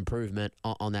 show improvement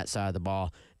on that side of the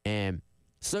ball? And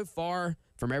so far,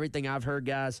 from everything I've heard,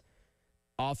 guys,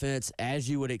 offense, as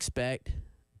you would expect,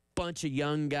 bunch of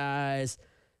young guys.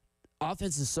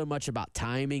 Offense is so much about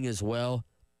timing as well.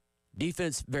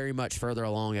 Defense very much further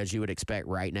along, as you would expect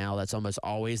right now. That's almost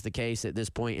always the case at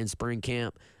this point in spring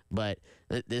camp. But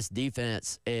this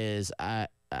defense is, I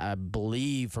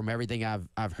believe, from everything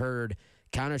I've heard,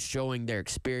 kind of showing their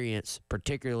experience,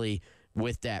 particularly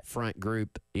with that front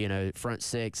group, front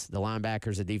six, the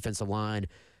linebackers, the defensive line.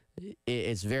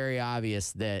 It's very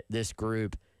obvious that this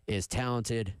group is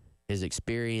talented, is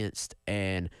experienced,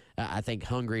 and I think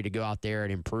hungry to go out there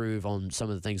and improve on some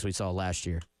of the things we saw last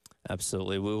year.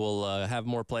 Absolutely. We will have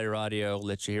more player audio,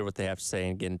 let you hear what they have to say,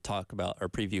 and again, talk about or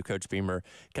preview Coach Beamer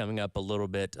coming up a little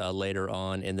bit later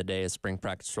on in the day as spring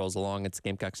practice rolls along. It's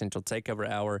Gamecock Central Takeover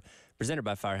Hour, presented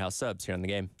by Firehouse Subs here on the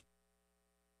game.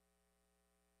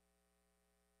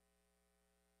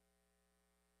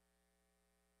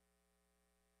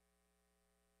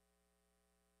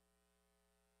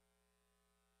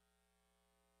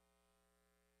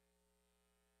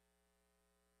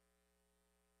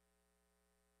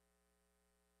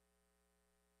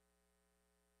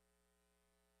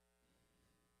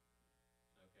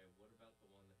 What about the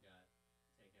one that got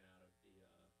taken out of the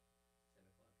 10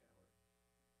 o'clock hour?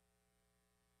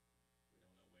 We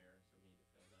don't know where, so we need to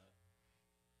fill that.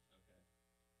 Okay.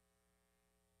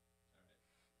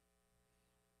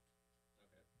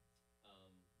 All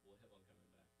right. Okay. We'll hit one coming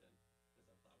back then, because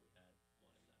I thought we had one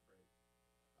in that break.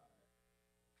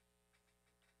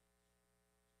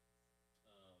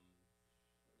 All right.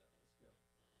 Where'd that list go?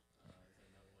 Is there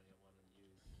another one you want to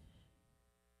use?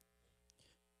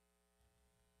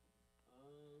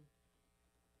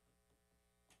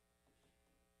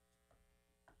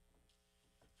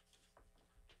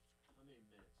 How many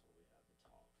minutes will we have to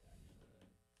talk, actually?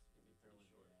 It's going to be pretty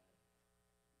short.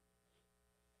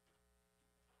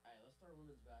 Hey, let's throw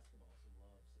women's basketball some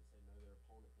love since they know their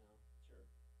opponent now. Sure.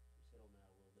 Just hit on that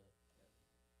a little bit. Yeah.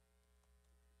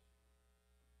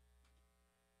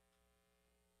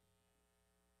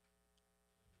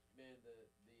 Man, the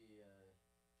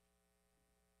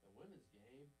women's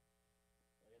game,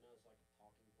 like, I know it's like a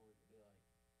talking point to be like,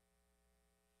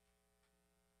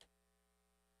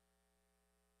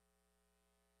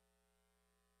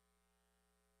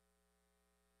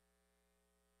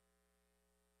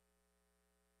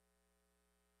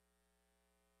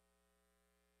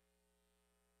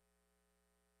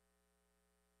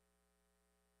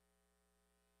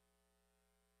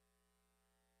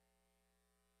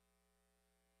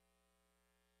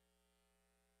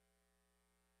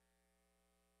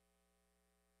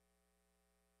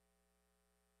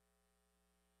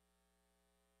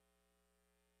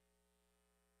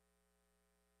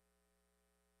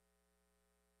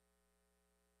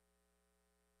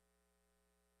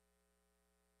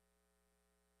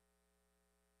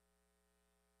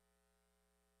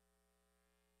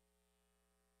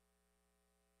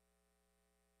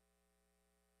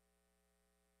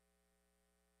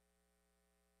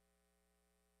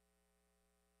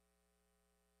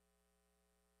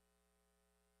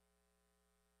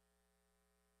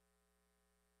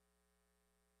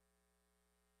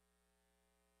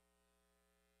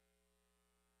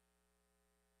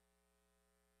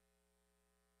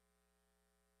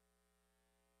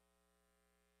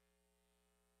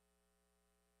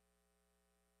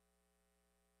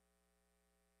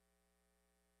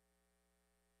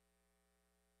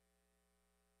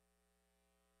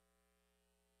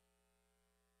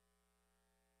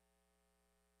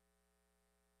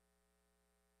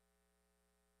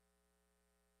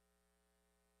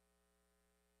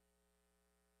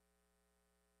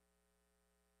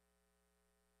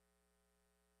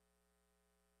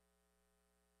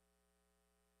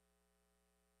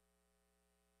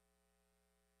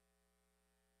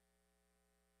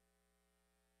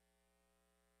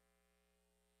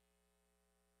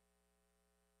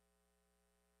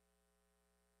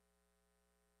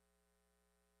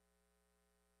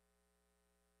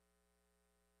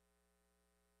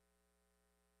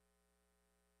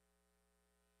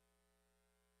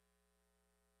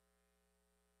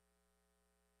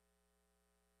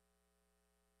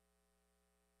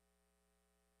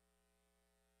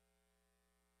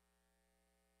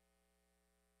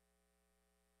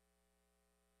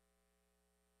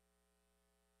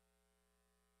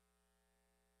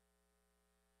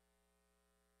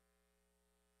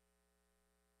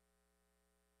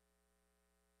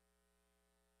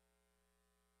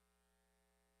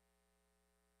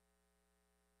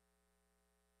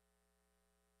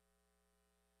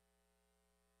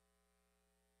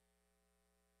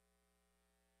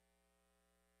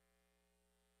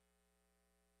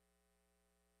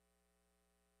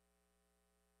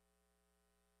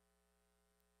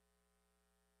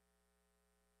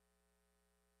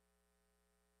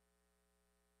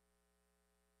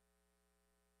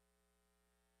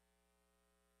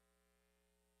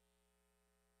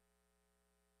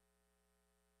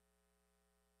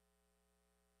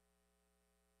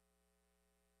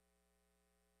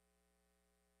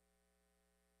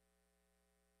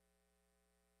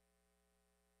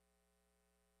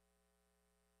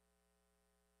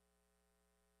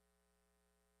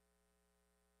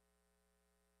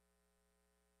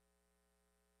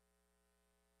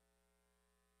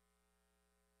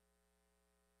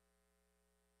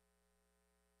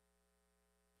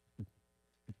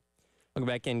 Welcome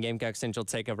back in. Gamecock Central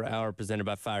Takeover Hour presented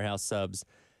by Firehouse Subs.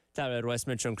 Tyler West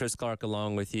Mitchell and Chris Clark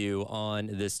along with you on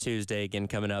this Tuesday. Again,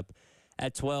 coming up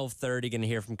at 12:30, going to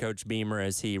hear from Coach Beamer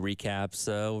as he recaps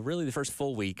really the first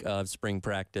full week of spring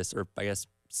practice, or I guess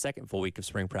second full week of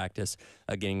spring practice,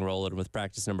 getting rolling with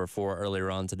practice number 4 earlier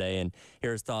on today. And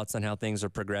hear his thoughts on how things are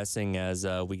progressing as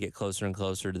we get closer and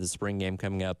closer to the spring game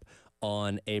coming up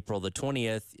on April the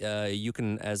 20th. You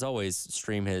can, as always,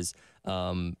 stream his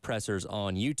pressers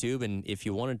on YouTube. And if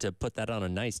you wanted to put that on a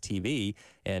nice TV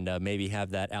and maybe have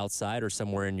that outside or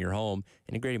somewhere in your home,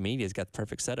 Integrated Media's got the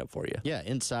perfect setup for you. Yeah,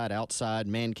 inside, outside,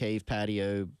 man cave,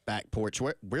 patio, back porch,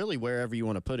 really wherever you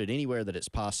want to put it, anywhere that it's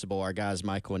possible. Our guys,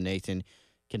 Michael and Nathan,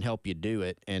 can help you do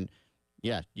it. And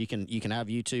yeah, you can have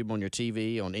YouTube on your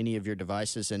TV, on any of your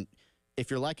devices. And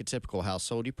if you're like a typical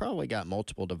household, you probably got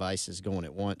multiple devices going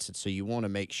at once. And so you want to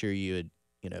make sure you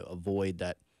avoid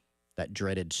that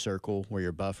dreaded circle where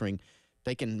you're buffering.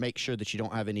 They can make sure that you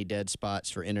don't have any dead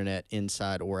spots for internet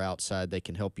inside or outside. They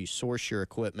can help you source your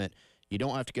equipment. You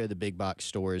don't have to go to the big box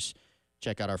stores.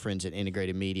 Check out our friends at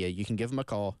Integrated Media. You can give them a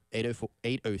call,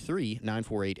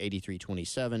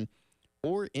 803-948-8327,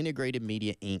 or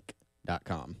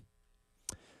integratedmediainc.com.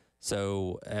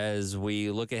 So as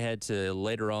we look ahead to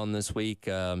later on this week,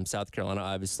 South Carolina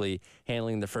obviously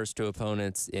handling the first 2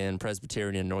 opponents in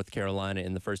Presbyterian and North Carolina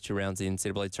in the first 2 rounds of the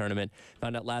NCAA tournament.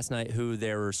 Found out last night who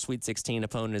their Sweet 16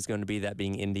 opponent is going to be, that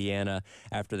being Indiana,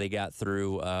 after they got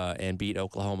through and beat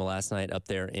Oklahoma last night up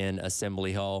there in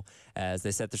Assembly Hall as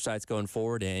they set their sights going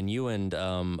forward. And you and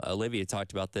Olivia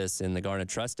talked about this in the Garnet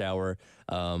Trust Hour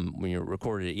when you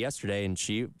recorded it yesterday, and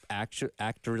she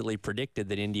accurately predicted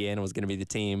that Indiana was going to be the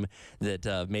team that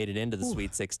made it into the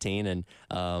Sweet 16. And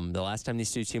the last time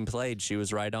these 2 teams played, she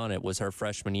was right on. It was her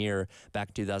freshman year back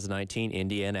in 2019.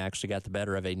 Indiana actually got the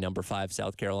better of a number 5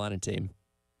 South Carolina team.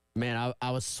 Man,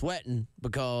 I was sweating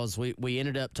because we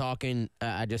ended up talking.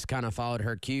 I just kind of followed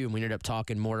her cue, and we ended up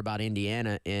talking more about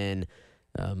Indiana in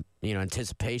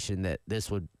anticipation that this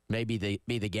would maybe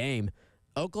be the game.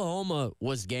 Oklahoma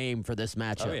was game for this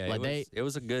matchup. Oh, yeah, it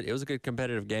was a good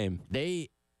competitive game.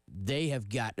 They have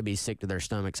got to be sick to their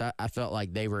stomachs. I felt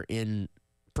like they were in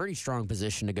pretty strong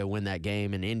position to go win that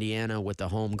game, and Indiana with the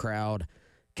home crowd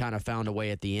kind of found a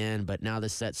way at the end. But now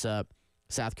this sets up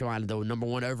South Carolina, the number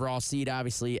 1 overall seed,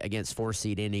 obviously, against 4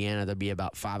 seed Indiana. That'll be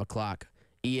about 5 o'clock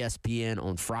ESPN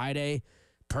on Friday.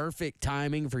 Perfect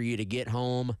timing for you to get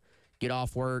home, get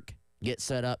off work, get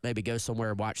set up, maybe go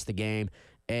somewhere and watch the game.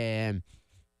 And,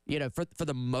 for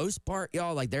the most part,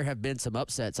 y'all, like there have been some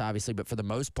upsets, obviously, but for the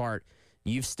most part,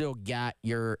 you've still got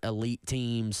your elite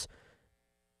teams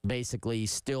basically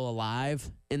still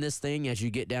alive in this thing. As you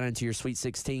get down into your Sweet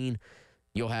 16,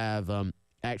 you'll have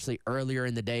actually earlier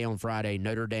in the day on Friday,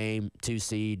 Notre Dame, 2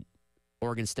 seed,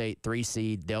 Oregon State, 3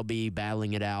 seed. They'll be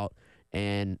battling it out,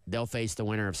 and they'll face the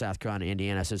winner of South Carolina,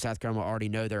 Indiana. So South Carolina will already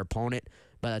know their opponent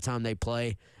by the time they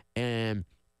play. And,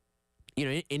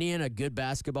 Indiana, a good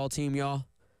basketball team, y'all.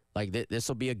 Like, this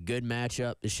will be a good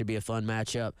matchup. This should be a fun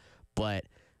matchup. But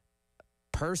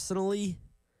personally,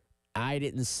 I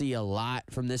didn't see a lot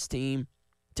from this team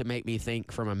to make me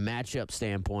think from a matchup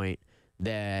standpoint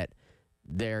that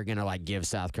they're going to, give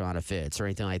South Carolina fits or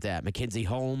anything like that. Mackenzie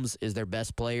Holmes is their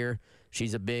best player.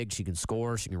 She's a big. She can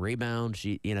score. She can rebound.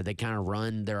 They kind of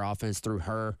run their offense through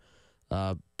her.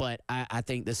 But I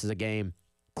think this is a game.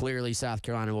 Clearly, South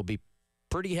Carolina will be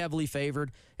pretty heavily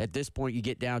favored. At this point, you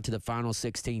get down to the final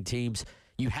 16 teams.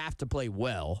 You have to play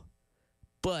well.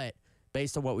 But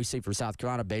based on what we see from South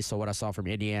Carolina, based on what I saw from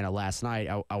Indiana last night,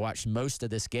 I watched most of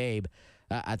this game.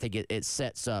 I think it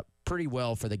sets up pretty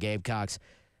well for the Gamecocks.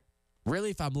 Really,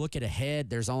 if I'm looking ahead,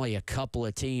 there's only a couple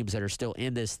of teams that are still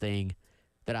in this thing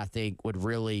that I think would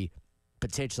really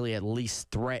potentially at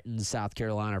least threaten South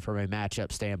Carolina from a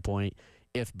matchup standpoint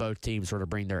if both teams were to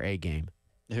bring their A game.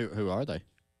 Who are they?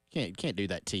 You can't do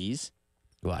that tease.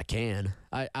 Well, I can.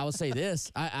 I will say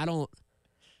this. I don't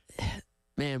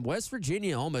 – man, West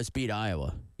Virginia almost beat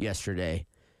Iowa yesterday.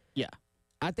 Yeah.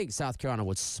 I think South Carolina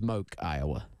would smoke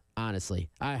Iowa, honestly.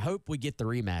 I hope we get the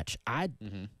rematch.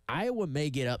 Iowa may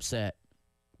get upset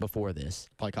before this.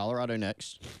 Play Colorado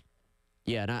next.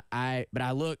 Yeah, and but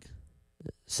I look,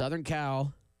 Southern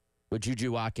Cal with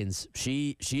Juju Watkins,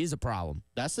 she's a problem.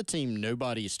 That's the team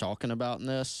nobody's talking about in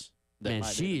this. That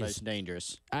might be the most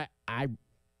dangerous. I,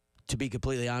 to be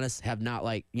completely honest, have not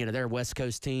they're a West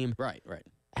Coast team. Right.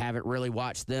 Haven't really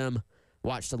watched them.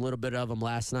 Watched a little bit of them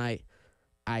last night.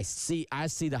 I see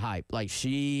the hype. Like,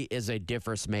 she is a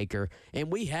difference maker.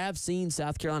 And we have seen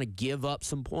South Carolina give up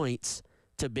some points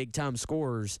to big-time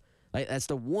scorers. Like, that's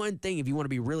the one thing, if you want to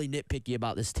be really nitpicky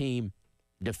about this team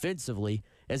defensively,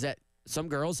 is that some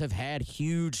girls have had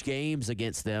huge games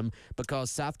against them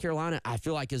because South Carolina, I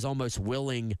feel like, is almost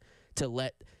willing to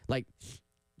let, like,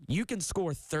 you can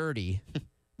score 30,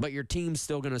 but your team's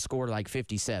still going to score like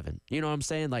 57. You know what I'm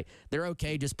saying? Like, they're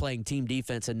okay just playing team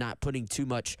defense and not putting too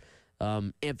much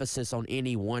emphasis on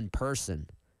any one person.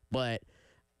 But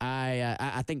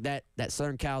I think that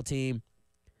Southern Cal team,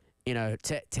 you know,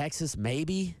 Texas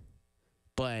maybe,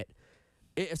 but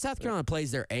if South Carolina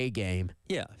plays their A game,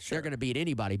 yeah, sure, they're going to beat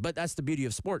anybody. But that's the beauty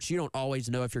of sports. You don't always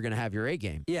know if you're going to have your A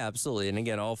game. Yeah, absolutely. And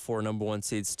again, all 4 number 1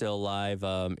 seeds still alive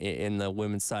in the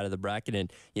women's side of the bracket.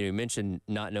 And you mentioned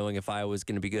not knowing if Iowa was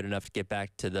going to be good enough to get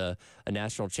back to a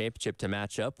national championship to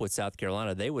match up with South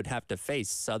Carolina. They would have to face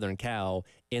Southern Cal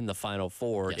in the Final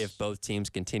Four if both teams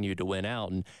continue to win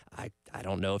out. And I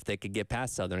don't know if they could get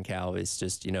past Southern Cal. It's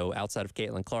just, outside of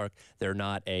Caitlin Clark, they're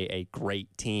not a great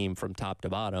team from top to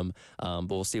bottom.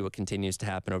 But we'll see what continues to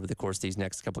happen over the course of these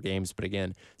next couple games. But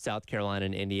again, South Carolina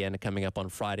and Indiana coming up on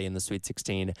Friday in the Sweet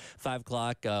 16. 5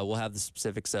 o'clock, we'll have the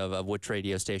specifics of which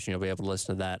radio station. You'll be able to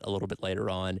listen to that a little bit later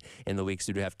on in the week. So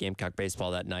we do have Gamecock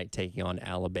baseball that night taking on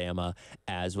Alabama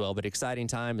as well. But exciting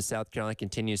time as South Carolina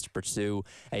continues to pursue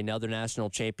another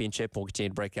national championship. We'll continue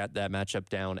to break out that matchup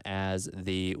down as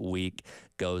the week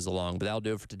goes along. But that'll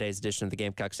do it for today's edition of the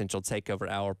Gamecock Central Takeover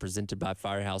Hour presented by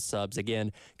Firehouse Subs.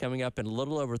 Again, coming up in a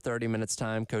little over 30 minutes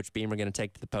time, Coach Beamer going to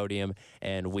take to the podium,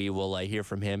 and we will hear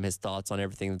from him, his thoughts on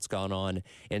everything that's gone on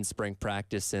in spring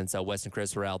practice since Wes and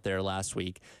Chris were out there last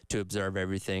week to observe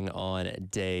everything on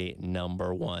day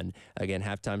number 1. Again,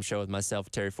 halftime show with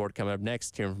myself, Terry Ford, coming up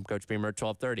next, hearing from Coach Beamer at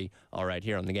 12:30. All right,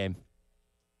 here on The Game.